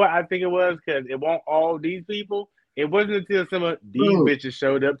what? I think it was because it won't all these people. It wasn't until some of these bitches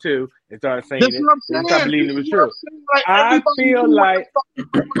showed up too and started saying it and started believing it was true. Like, I feel like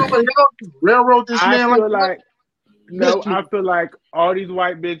railroad this man. I feel like all these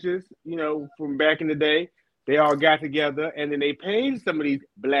white bitches, you know, from back in the day, they all got together and then they paid some of these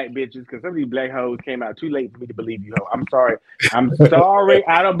black bitches because some of these black hoes came out too late for me to believe you. I'm sorry. I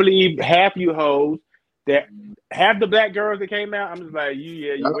don't believe half you hoes. That half the black girls that came out, I'm just like,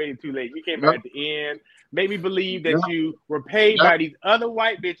 you waited too late. You came out at the end. Made me believe that you were paid by these other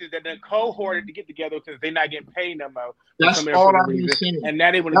white bitches that then cohorted to get together because they're not getting paid no more. That's all I've been saying. And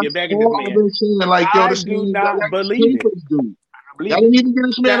now they want to get back at this man. I do not believe it. Y'all didn't even get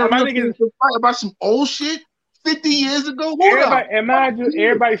this man a fight about some old shit 50 years ago.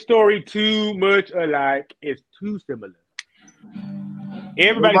 Everybody's story too much alike. It's too similar.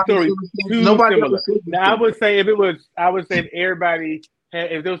 Everybody's story too similar. Now I would say if everybody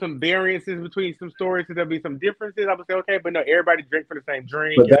if there was some variances between some stories, there'll be some differences. I would say okay, but no, everybody drank for the same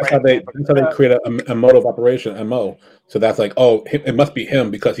drink. But that's how they create a mode of operation, MO. So that's like, oh, it must be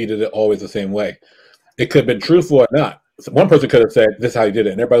him because he did it always the same way. It could have been truthful or not. So one person could have said, "This is how he did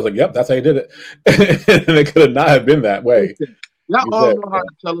it," and everybody's like, "Yep, that's how he did it." And it could have not have been that way. Y'all all know how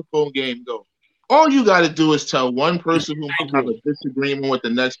the telephone game goes. All you got to do is tell one person who might have a disagreement with the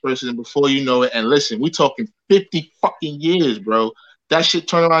next person, and before you know it, and listen, we talking 50 fucking years, bro. That shit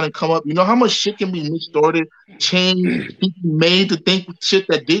turn around and come up. You know how much shit can be distorted, changed, made to think shit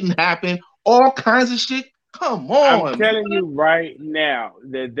that didn't happen, all kinds of shit. Come on. I'm telling you right now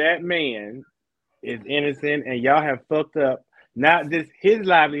that man is innocent, and y'all have fucked up not just his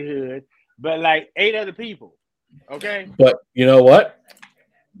livelihood, but like 8 other people. Okay. But you know what?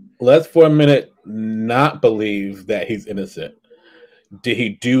 Let's for a minute not believe that he's innocent. Did he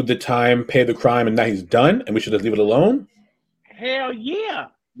do the time, pay the crime, and now he's done, and we should just leave it alone? Hell yeah.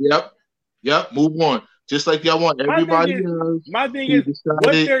 Yep. Move on. Just like y'all want everybody else. My thing is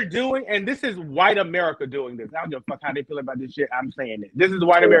what they're doing, and this is white America doing this. I don't give a fuck how they feel about this shit. I'm saying it. This is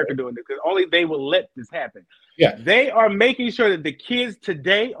white America doing this because only they will let this happen. Yeah. They are making sure that the kids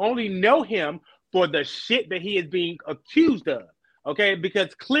today only know him for the shit that he is being accused of. Okay,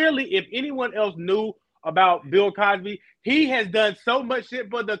 because clearly, if anyone else knew about Bill Cosby, he has done so much shit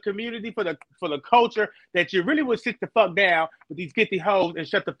for the community, for the culture, that you really would sit the fuck down with these get the hoes and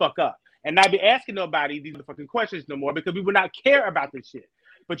shut the fuck up and not be asking nobody these fucking questions no more because we would not care about this shit.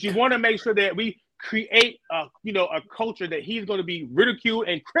 But you want to make sure that we create a culture that he's going to be ridiculed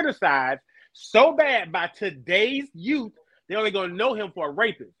and criticized so bad by today's youth, they're only going to know him for a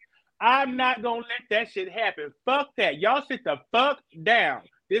rapist. I'm not going to let that shit happen. Fuck that. Y'all sit the fuck down.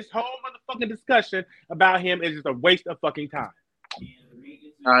 This whole motherfucking discussion about him is just a waste of fucking time.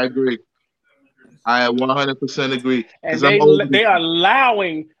 I agree. I 100% agree. And they are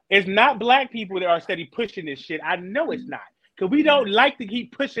allowing, it's not black people that are steady pushing this shit. I know it's not. Because we don't like to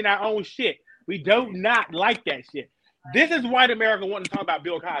keep pushing our own shit. We do not like that shit. This is white America wanting to talk about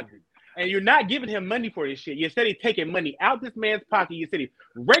Bill Cosby. And you're not giving him money for this shit. You're steady taking money out this man's pocket. You're steady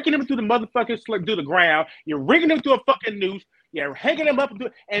raking him through the motherfucking through the ground. You're rigging him through a fucking noose. You're hanging him up,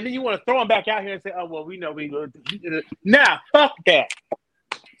 and then you want to throw him back out here and say, "Oh well, we know we." Nah, fuck that.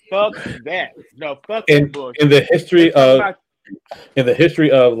 Fuck that. No, fuck that bullshit. In the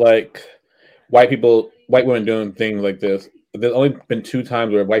history of like white women doing things like this, there's only been 2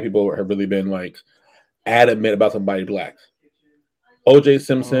 times where white people have really been like adamant about somebody black. O.J.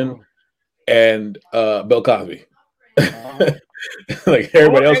 Simpson. And Bill Cosby. Like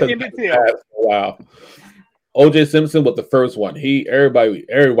everybody else has been for a while. O.J. Simpson was the first one.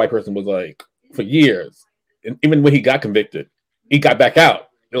 Every white person was like, for years, and even when he got convicted, he got back out.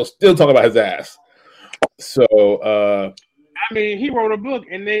 They'll still talk about his ass. So, I mean, he wrote a book,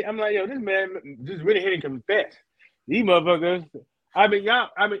 and I'm like, yo, this man just really hit and confess. These motherfuckers.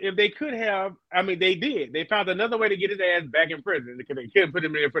 If they could have, they did. They found another way to get his ass back in prison because they couldn't put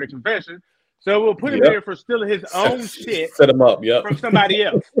him in for the confession. So we'll put him in there for stealing his own shit. Set him up, from somebody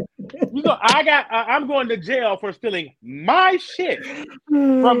else. I'm going to jail for stealing my shit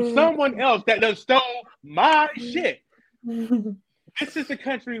from someone else that done stole my shit. This is the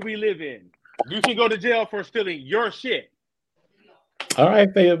country we live in. You can go to jail for stealing your shit. All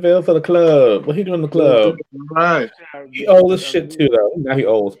right, Fayetteville for the club. What he doing in the club? Right. He old as shit too, though. Now he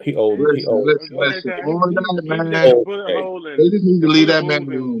old. He old. They just need to leave that man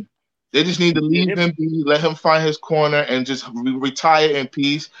alone. They just need to leave him be, let him find his corner, and just retire in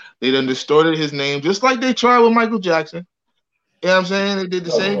peace. They done distorted his name, just like they tried with Michael Jackson. You know what I'm saying? They did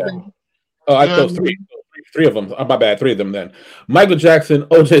the same thing. Oh, I thought three of them. My bad, 3 of them then. Michael Jackson,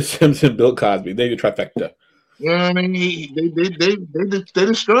 O.J. Simpson, Bill Cosby. They did trifecta. You know what I mean? They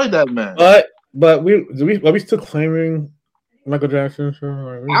destroyed that man. But are we still claiming Michael Jackson?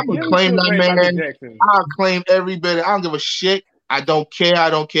 Sure. I'm gonna claim that man. I'll claim every bit. I don't give a shit. I don't care.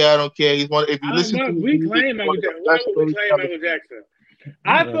 He's one. If you listen to we claim Michael Jackson. Why would we claim Michael Jackson?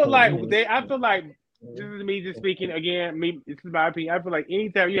 I feel like this is me just speaking again. This is my opinion. I feel like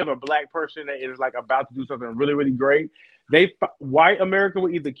anytime you have a black person that is like about to do something really, really great, white America will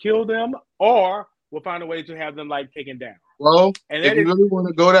either kill them or will find a way to have them like taken down. Well, and if you really want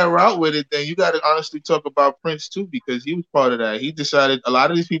to go that route with it, then you got to honestly talk about Prince too, because he was part of that. He decided, a lot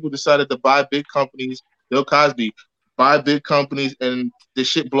of these people decided to buy big companies. Bill Cosby buy big companies, and the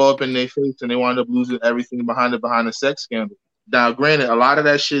shit blow up in their face, and they wind up losing everything behind the sex scandal. Now, granted, a lot of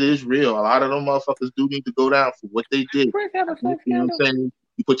that shit is real. A lot of them motherfuckers do need to go down for what they did. You know what I'm saying?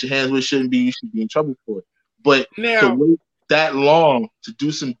 You put your hands where it shouldn't be, you should be in trouble for it. But to wait that long to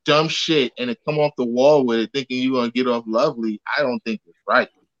do some dumb shit and to come off the wall with it thinking you're going to get off lovely, I don't think it's right.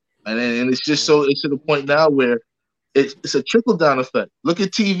 And it's just so it's to the point now where it's a trickle down effect. Look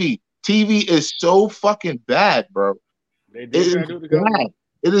at TV. TV is so fucking bad, bro. It is bad.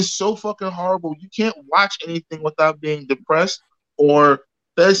 It is so fucking horrible. You can't watch anything without being depressed or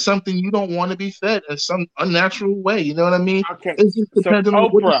fed something you don't want to be fed in some unnatural way. You know what I mean? Okay. It just depends on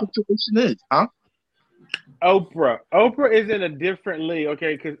what the situation is, huh? Oprah is in a different league,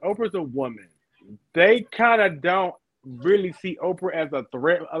 okay? Because Oprah's a woman. They kind of don't really see Oprah as a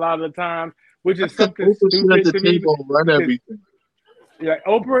threat a lot of the time, which is something stupid to me. Run everything. Yeah,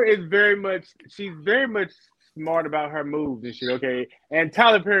 Oprah is very much smart about her moves and shit, okay? And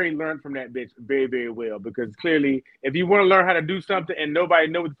Tyler Perry learned from that bitch very, very well, because clearly if you want to learn how to do something and nobody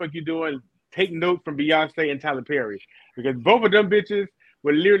know what the fuck you're doing, take notes from Beyonce and Tyler Perry, because both of them bitches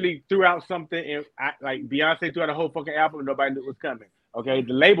were literally threw out something, and like Beyonce threw out a whole fucking album and nobody knew it was coming. Okay,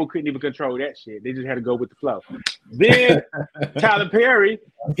 the label couldn't even control that shit. They just had to go with the flow. Then Tyler Perry,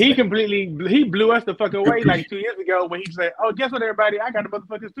 he blew us the fuck away like 2 years ago when he said, "Oh, guess what, everybody? I got a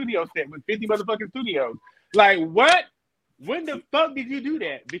motherfucking studio set with 50 motherfucking studios." Like, what? When the fuck did you do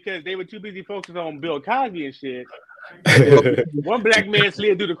that? Because they were too busy focusing on Bill Cosby and shit. One black man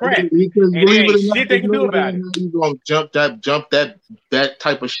slid through the crack, and there ain't shit they can do about it. You gonna jump that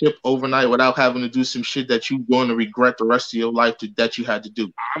type of ship overnight without having to do some shit that you going to regret the rest of your life that you had to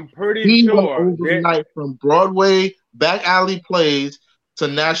do. I'm pretty sure overnight from Broadway back alley plays to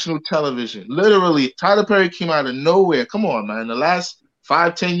national television. Literally, Tyler Perry came out of nowhere. Come on, man. The last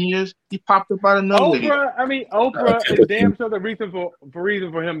 5-10 years, he popped up out of nowhere. Oprah is damn sure the reason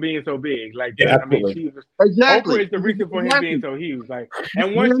for him being so big. Like, yeah, I mean, Oprah is the reason for him being so huge. Like,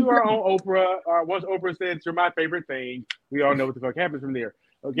 and once you are on Oprah, once Oprah says you're my favorite thing, we all know what the fuck happens from there.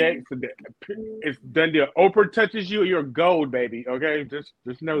 Okay, so it's done deal. Oprah touches you, you're gold, baby. Okay,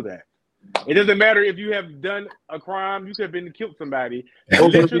 just know that. It doesn't matter if you have done a crime, you could have been killed somebody.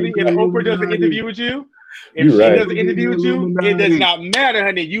 Literally, if Oprah does an interview with you, if she does an interview with you, it does not matter,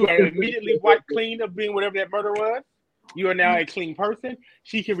 honey. You are immediately wiped clean of being whatever that murder was. You are now a clean person.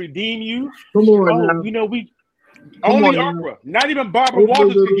 She can redeem you. Come on, now. You know only Oprah, not even Barbara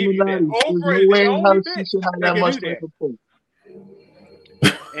Walters can give you that. Oprah is the only bitch that can do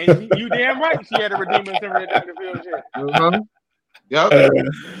that. And you damn right, she had a redeemer in that shit. Yep.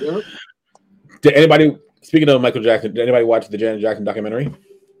 Did anybody, speaking of Michael Jackson, did anybody watch the Janet Jackson documentary?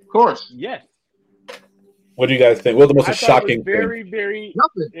 Of course. Yes. What do you guys think? What was the most shocking thing?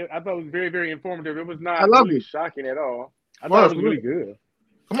 I thought it was very, very informative. It was not really shocking at all. I thought it was really good.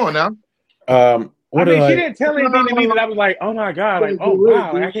 Come on now. She didn't tell anything to me that I was like, oh my God, like, oh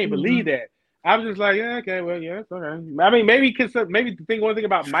wow, I can't believe that. I was just like, yeah, okay, well, yeah, it's okay. I mean, maybe one thing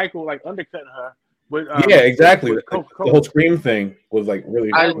about Michael, like, undercutting her. With, yeah, exactly. The whole Scream thing was like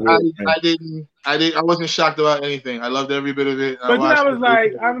really. I wasn't shocked about anything. I loved every bit of it. But then I was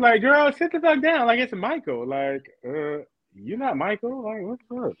like, girl, sit the fuck down. Like, it's Michael. Like, you're not Michael. Like, what's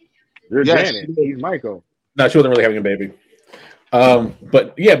up? You're Janet. He's Michael. No, she wasn't really having a baby.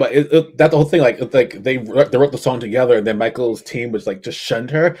 But that's the whole thing. Like, it's like they wrote the song together, and then Michael's team was like just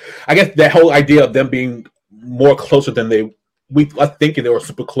shunned her. I guess that whole idea of them being more closer than I was thinking they were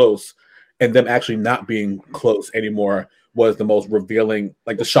super close. And them actually not being close anymore was the most revealing,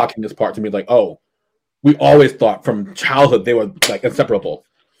 like the shockingest part to me. Like, oh, we always thought from childhood they were like inseparable.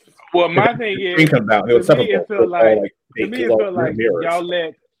 Well, my thing is, to me it felt like y'all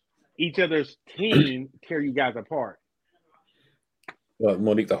let each other's team tear you guys apart. Well,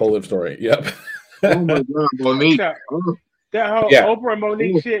 Monique, the whole live story. Yep. Oh my God, Monique. That whole Oprah and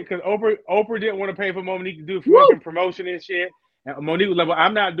Monique shit, because Oprah didn't want to pay for Monique to do fucking promotion and shit. And Monique was like, well,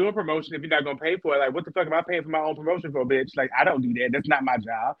 I'm not doing promotion if you're not going to pay for it. Like, what the fuck am I paying for my own promotion for, bitch? Like, I don't do that. That's not my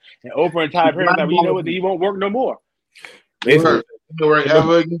job. And Oprah and Tyler Perry was like, well, you know what? He won't work no more.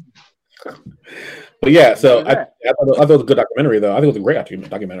 But yeah, so I thought it was a good documentary, though. I think it was a great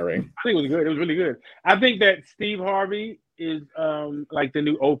documentary. I think it was good. It was really good. I think that Steve Harvey is like the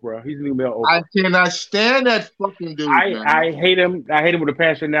new Oprah. He's the new male Oprah. I cannot stand that fucking dude. I hate him. I hate him with a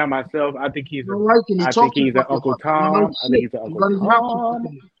passion now myself. I think he's an Uncle Tom. I think he's an Uncle Tom.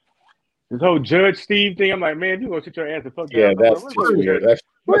 This whole Judge Steve thing, I'm like, man, you gonna sit your ass and fuck down. Yeah, that's just weird.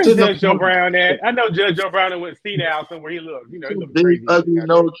 Where's Judge Joe Brown at? I know Judge Joe Brown went senile somewhere. He looks, he looks big, crazy. ugly,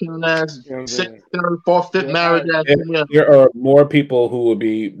 no-chin ass, second, third, fourth, fifth marriage. There are more people who would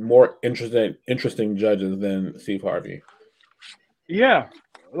be more interesting judges than Steve Harvey. Yeah,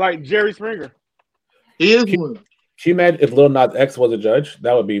 like Jerry Springer. He is one. Can you imagine if Lil Nas X was a judge?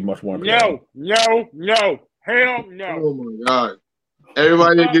 That would be much more. No, hell no. Oh my God.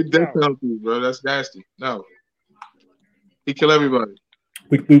 Everybody get death penalties, bro. That's nasty. No. He kill everybody.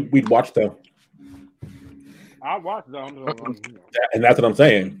 We'd watch though. I watched them. And that's what I'm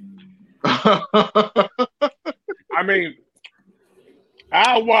saying. I mean,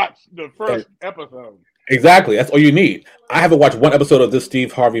 I watched the first episode. Exactly. That's all you need. I haven't watched one episode of this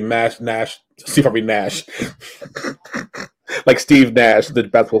Steve Harvey Nash. Like Steve Nash, the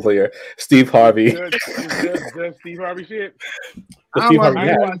basketball player. Steve Harvey. Does Steve Harvey shit? I don't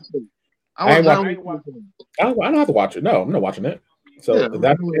have to watch it. No, I'm not watching it. So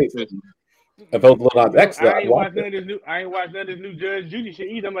that's the case. If I was Lil Nas X, I ain't watched none of this new Judge Judy shit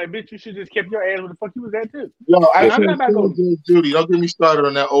either. I'm like, bitch, you should just kept your ass where the fuck you was at too. Yo, I'm not stand Judge Judy. Don't get me started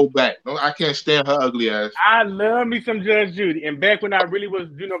on that old back. I can't stand her ugly ass. I love me some Judge Judy. And back when I really was,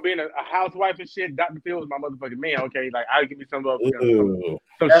 being a housewife and shit, Dr. Phil was my motherfucking man. Okay, like I'll give me some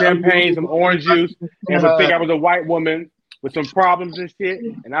champagne, some orange juice, and would think I was a white woman with some problems and shit.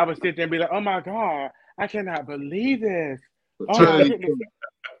 And I would sit there and be like, oh my God, I cannot believe this. Oh my goodness.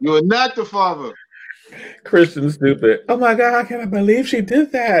 You are not the father. Christian stupid. Oh my God, I cannot believe she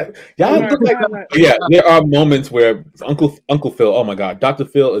did that. Y'all yeah, there are moments where Uncle Phil, oh my God, Dr.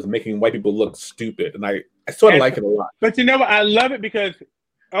 Phil is making white people look stupid. And I sort of like it a lot. But you know what? I love it because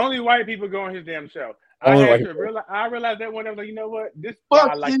only white people go on his damn show. I realized that one. I was like, you know what? This is why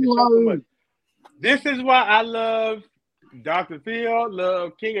I like the show so much. This is why I love Dr. Phil,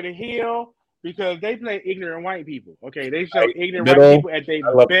 love King of the Hill. Because they play ignorant white people. Okay, they show ignorant white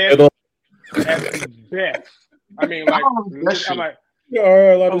people at their best. I mean, like, I'm like, there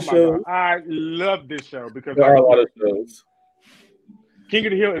are a lot of shows. God. I love this show because there are a lot of shows. King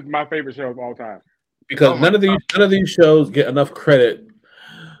of the Hill is my favorite show of all time. Because none of these shows get enough credit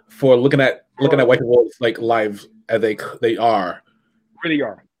for looking at white people's like lives as they are. Really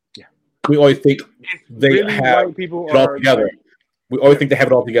are. Yeah. We always think they have white people it all together. Like, we always think they have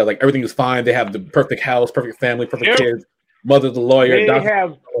it all together. Like everything is fine. They have the perfect house, perfect family, perfect kids. Mother's a lawyer. They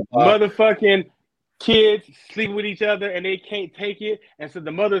have motherfucking kids sleeping with each other and they can't take it. And so the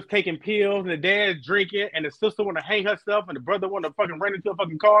mother's taking pills and the dad's drinking and the sister want to hang herself and the brother want to fucking run into a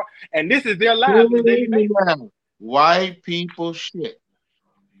fucking car. And this is their lives. White people shit.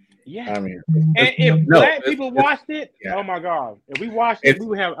 Yeah. I mean, and if black people watched it, oh my God. If we watched it, we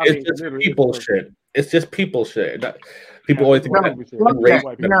would have people shit. It's just people shit. People always think you're not going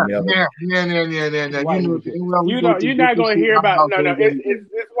to hear about it's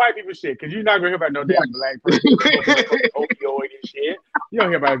white people shit because you're not going to hear about no damn black person opioid and shit. You don't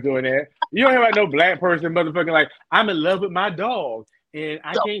hear about doing that. You don't hear about no black person motherfucking like I'm in love with my dog and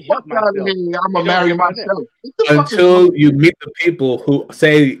I can't help myself. I'm gonna marry myself until you meet the people who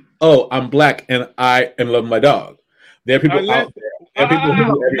say, "Oh, I'm black and I am in love with my dog." There are people out there. I'm in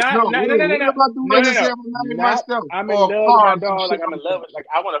love with my dog. Like I'm in love with. Like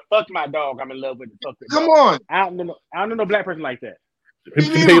I want to fuck my dog. I'm in love with the fuck. Come on. I don't know no black person like that.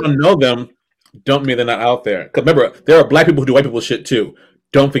 People you don't know them don't mean they're not out there. Because remember, there are black people who do white people shit too.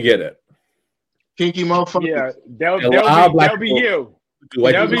 Don't forget it. Kinky motherfucker. Yeah, that'll be you.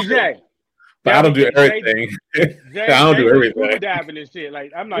 That'll be Jay. But I don't do everything. I don't do everything. Scuba diving and shit.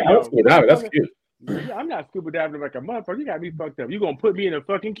 Like I'm like, that's cute. I'm not scuba diving like a motherfucker. You got me fucked up. You gonna put me in a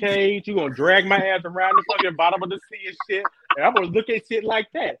fucking cage. You gonna drag my ass around the fucking bottom of the sea and shit. And I'm gonna look at shit like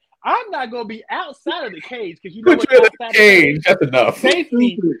that. I'm not gonna be outside of the cage because you know what's outside of the cage. That's enough.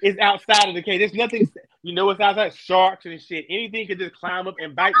 Safety is outside of the cage. There's nothing. You know what's outside? Sharks and shit. Anything can just climb up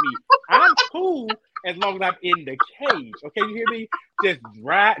and bite me. I'm cool as long as I'm in the cage. Okay, you hear me? Just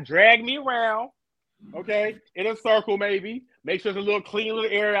drag me around. Okay, in a circle maybe. Make sure it's a little clean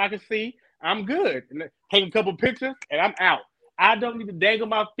little area I can see. I'm good. Take a couple pictures and I'm out. I don't need to dangle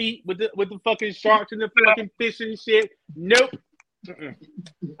my feet with the fucking sharks and the fucking fish and shit. Nope.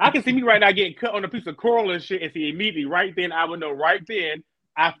 I can see me right now getting cut on a piece of coral and shit and see immediately right then I would know right then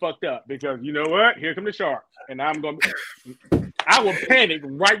I fucked up because you know what? Here come the sharks. And I will panic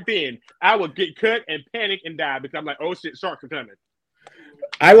right then. I will get cut and panic and die because I'm like, oh shit, sharks are coming.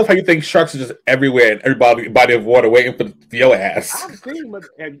 I love how you think sharks are just everywhere and every body of water waiting for your ass. I've seen, but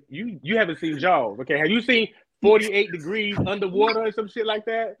you haven't seen Jaws, okay? Have you seen 48 degrees underwater or some shit like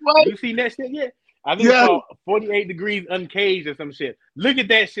that? What? You seen that shit yet? I think it's called 48 degrees uncaged or some shit. Look at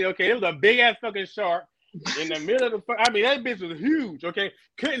that shit, okay? It was a big ass fucking shark in the middle of the. I mean, that bitch was huge, okay?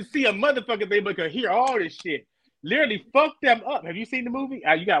 Couldn't see a motherfucking thing, but could hear all this shit. Literally fucked them up. Have you seen the movie?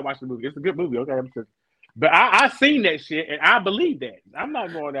 You gotta watch the movie. It's a good movie, okay? But I seen that shit and I believe that. I'm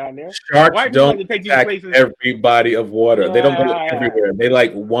not going down there. Sharks don't attack every body of water. They don't go everywhere. They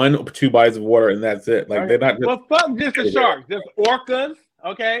like 1 or 2 bodies of water and that's it. Like they're not just. Well, fuck just the sharks. There's orcas,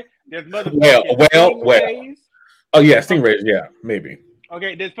 okay? There's stingrays. Oh yeah, stingrays. Yeah, maybe.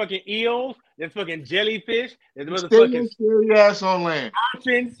 Okay, there's fucking eels. There's fucking jellyfish. There's motherfucking scary ass on land.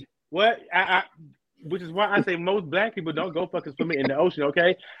 Urchins. What? which is why I say most black people don't go fucking swimming in the ocean.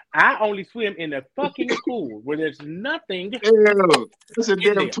 Okay, I only swim in the fucking pool where there's nothing. Ew, it's a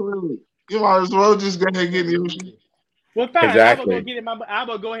damn toilet. You might as well just go ahead and get in the ocean. Well, fine. Exactly. I'm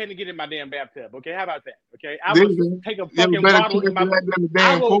gonna go ahead and get in my damn bathtub. Okay, how about that? Okay, I will take a fucking bottle in my.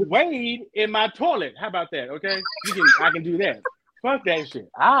 I will wade in my toilet. How about that? Okay, I can do that. Fuck that shit.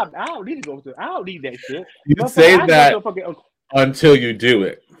 I don't need to go to. I don't need that shit. You say that until you do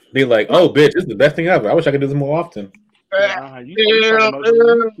it. Be like, oh, bitch, this is the best thing ever. I wish I could do this more often.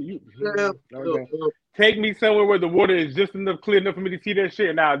 Take me somewhere where the water is just clear enough for me to see that shit,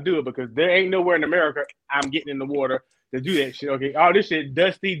 and I'll do it because there ain't nowhere in America I'm getting in the water to do that shit. Okay, all this shit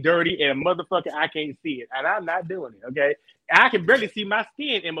dusty, dirty, and motherfucker, I can't see it, and I'm not doing it. Okay, I can barely see my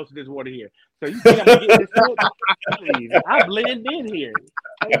skin in most of this water here. So you think I'm gonna get this shit? I blend in here.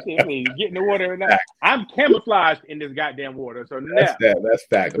 I mean, get in the water and I'm camouflaged in this goddamn water. So that's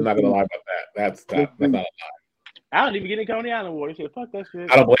fact. I'm not gonna lie about that. That's not a lie. I don't even get in Coney Island water. Shit, fuck that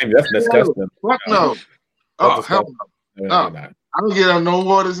shit. I don't blame you. That's disgusting. Fuck no. Oh hell no. I don't get on no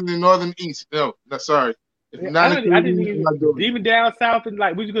waters in the northern east. No, sorry. I didn't even down south and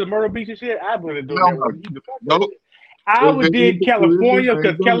like we used to go to Myrtle Beach and shit. I wouldn't do that. Nope. I did California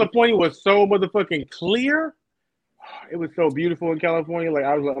because California was so motherfucking clear. It was so beautiful in California. Like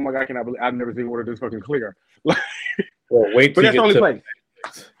I was like, oh my god, I've never seen water this fucking clear. Well, wait till you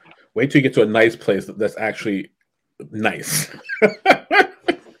get to a nice place that's actually nice.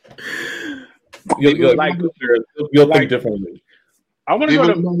 You'll think differently. I want to go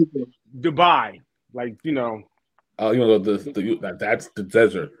to Dubai, like you know. Oh, you want to go that's the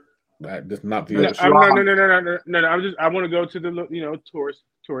desert. That's not the ocean. No. I want to go to the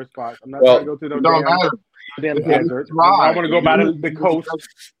tourist spots. I'm not trying to go to the damn desert. I want to go by the coast.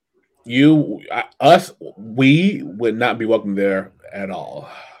 We would not be welcome there at all.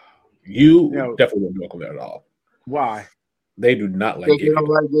 You definitely wouldn't be welcome there at all. Why? They do not like gay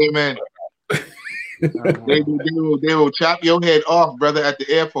men. They will chop your head off, brother, at the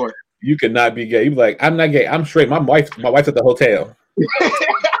airport. You cannot be gay. You be like, I'm not gay. I'm straight. My wife's at the hotel.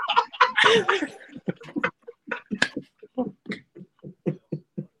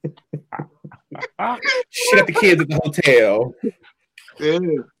 She got the kids at the hotel.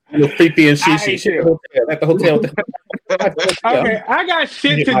 Little Fifi and Shishi at the hotel. Okay, I got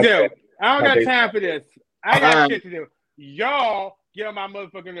shit to do. I don't got time for this. I got shit to do. Y'all get on my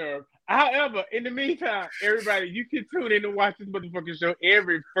motherfucking nerve. However, in the meantime, everybody, you can tune in to watch this motherfucking show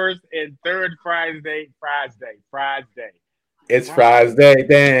every first and third Friday. It's Friday,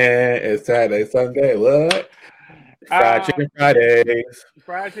 then it's Saturday, Sunday. What? Fried Chicken Fridays.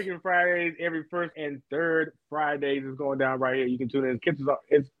 Fried Chicken Fridays every first and third Fridays is going down right here. You can tune in.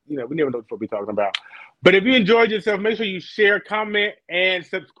 It's we never know what we're talking about. But if you enjoyed yourself, make sure you share, comment, and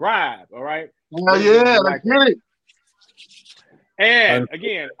subscribe. All right. Oh yeah, let's get it. And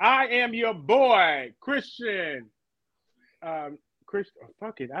again, I am your boy, Christian. Christian. Oh,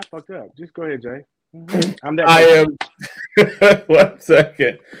 fuck it, I fucked up. Just go ahead, Jay. I'm that. I am. 1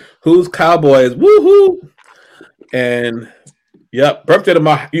 second. Who's Cowboys? Woohoo! And yep, birthday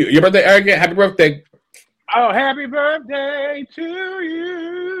tomorrow. Your birthday, Arrogant. Happy birthday! Oh, happy birthday to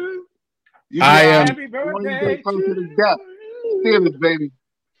you! I am. Happy birthday to the Steelers, baby.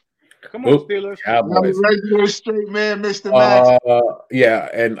 Come on, Steelers. Cowboys. I'm a regular straight man, Mr. Max. Yeah,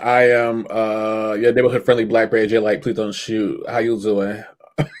 and I am your neighborhood friendly Blackberry J. Like, please don't shoot. How you doing?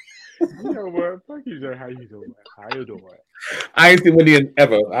 You know what? Fuck you, Jay. How you doing? I ain't seen Wendy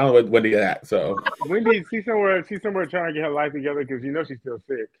ever. I don't know where Wendy at. So Wendy, she's somewhere trying to get her life together because she's still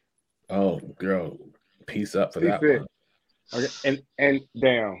sick. Oh, girl, peace up for she's that sick. one. Okay, and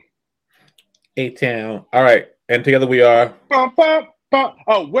down. 8-town. All right, and together we are.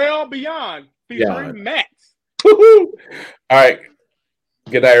 Oh, Well Beyond featuring Max. Woo-hoo. All right.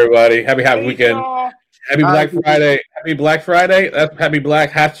 Good night, everybody. Happy weekend. Happy Black Friday. Happy Black Friday. That's Happy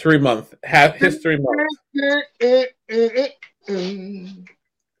Black History Month. History Month.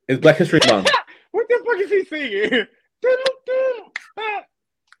 It's Black History Month. What the fuck is he singing?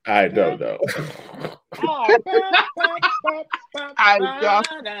 I don't know. I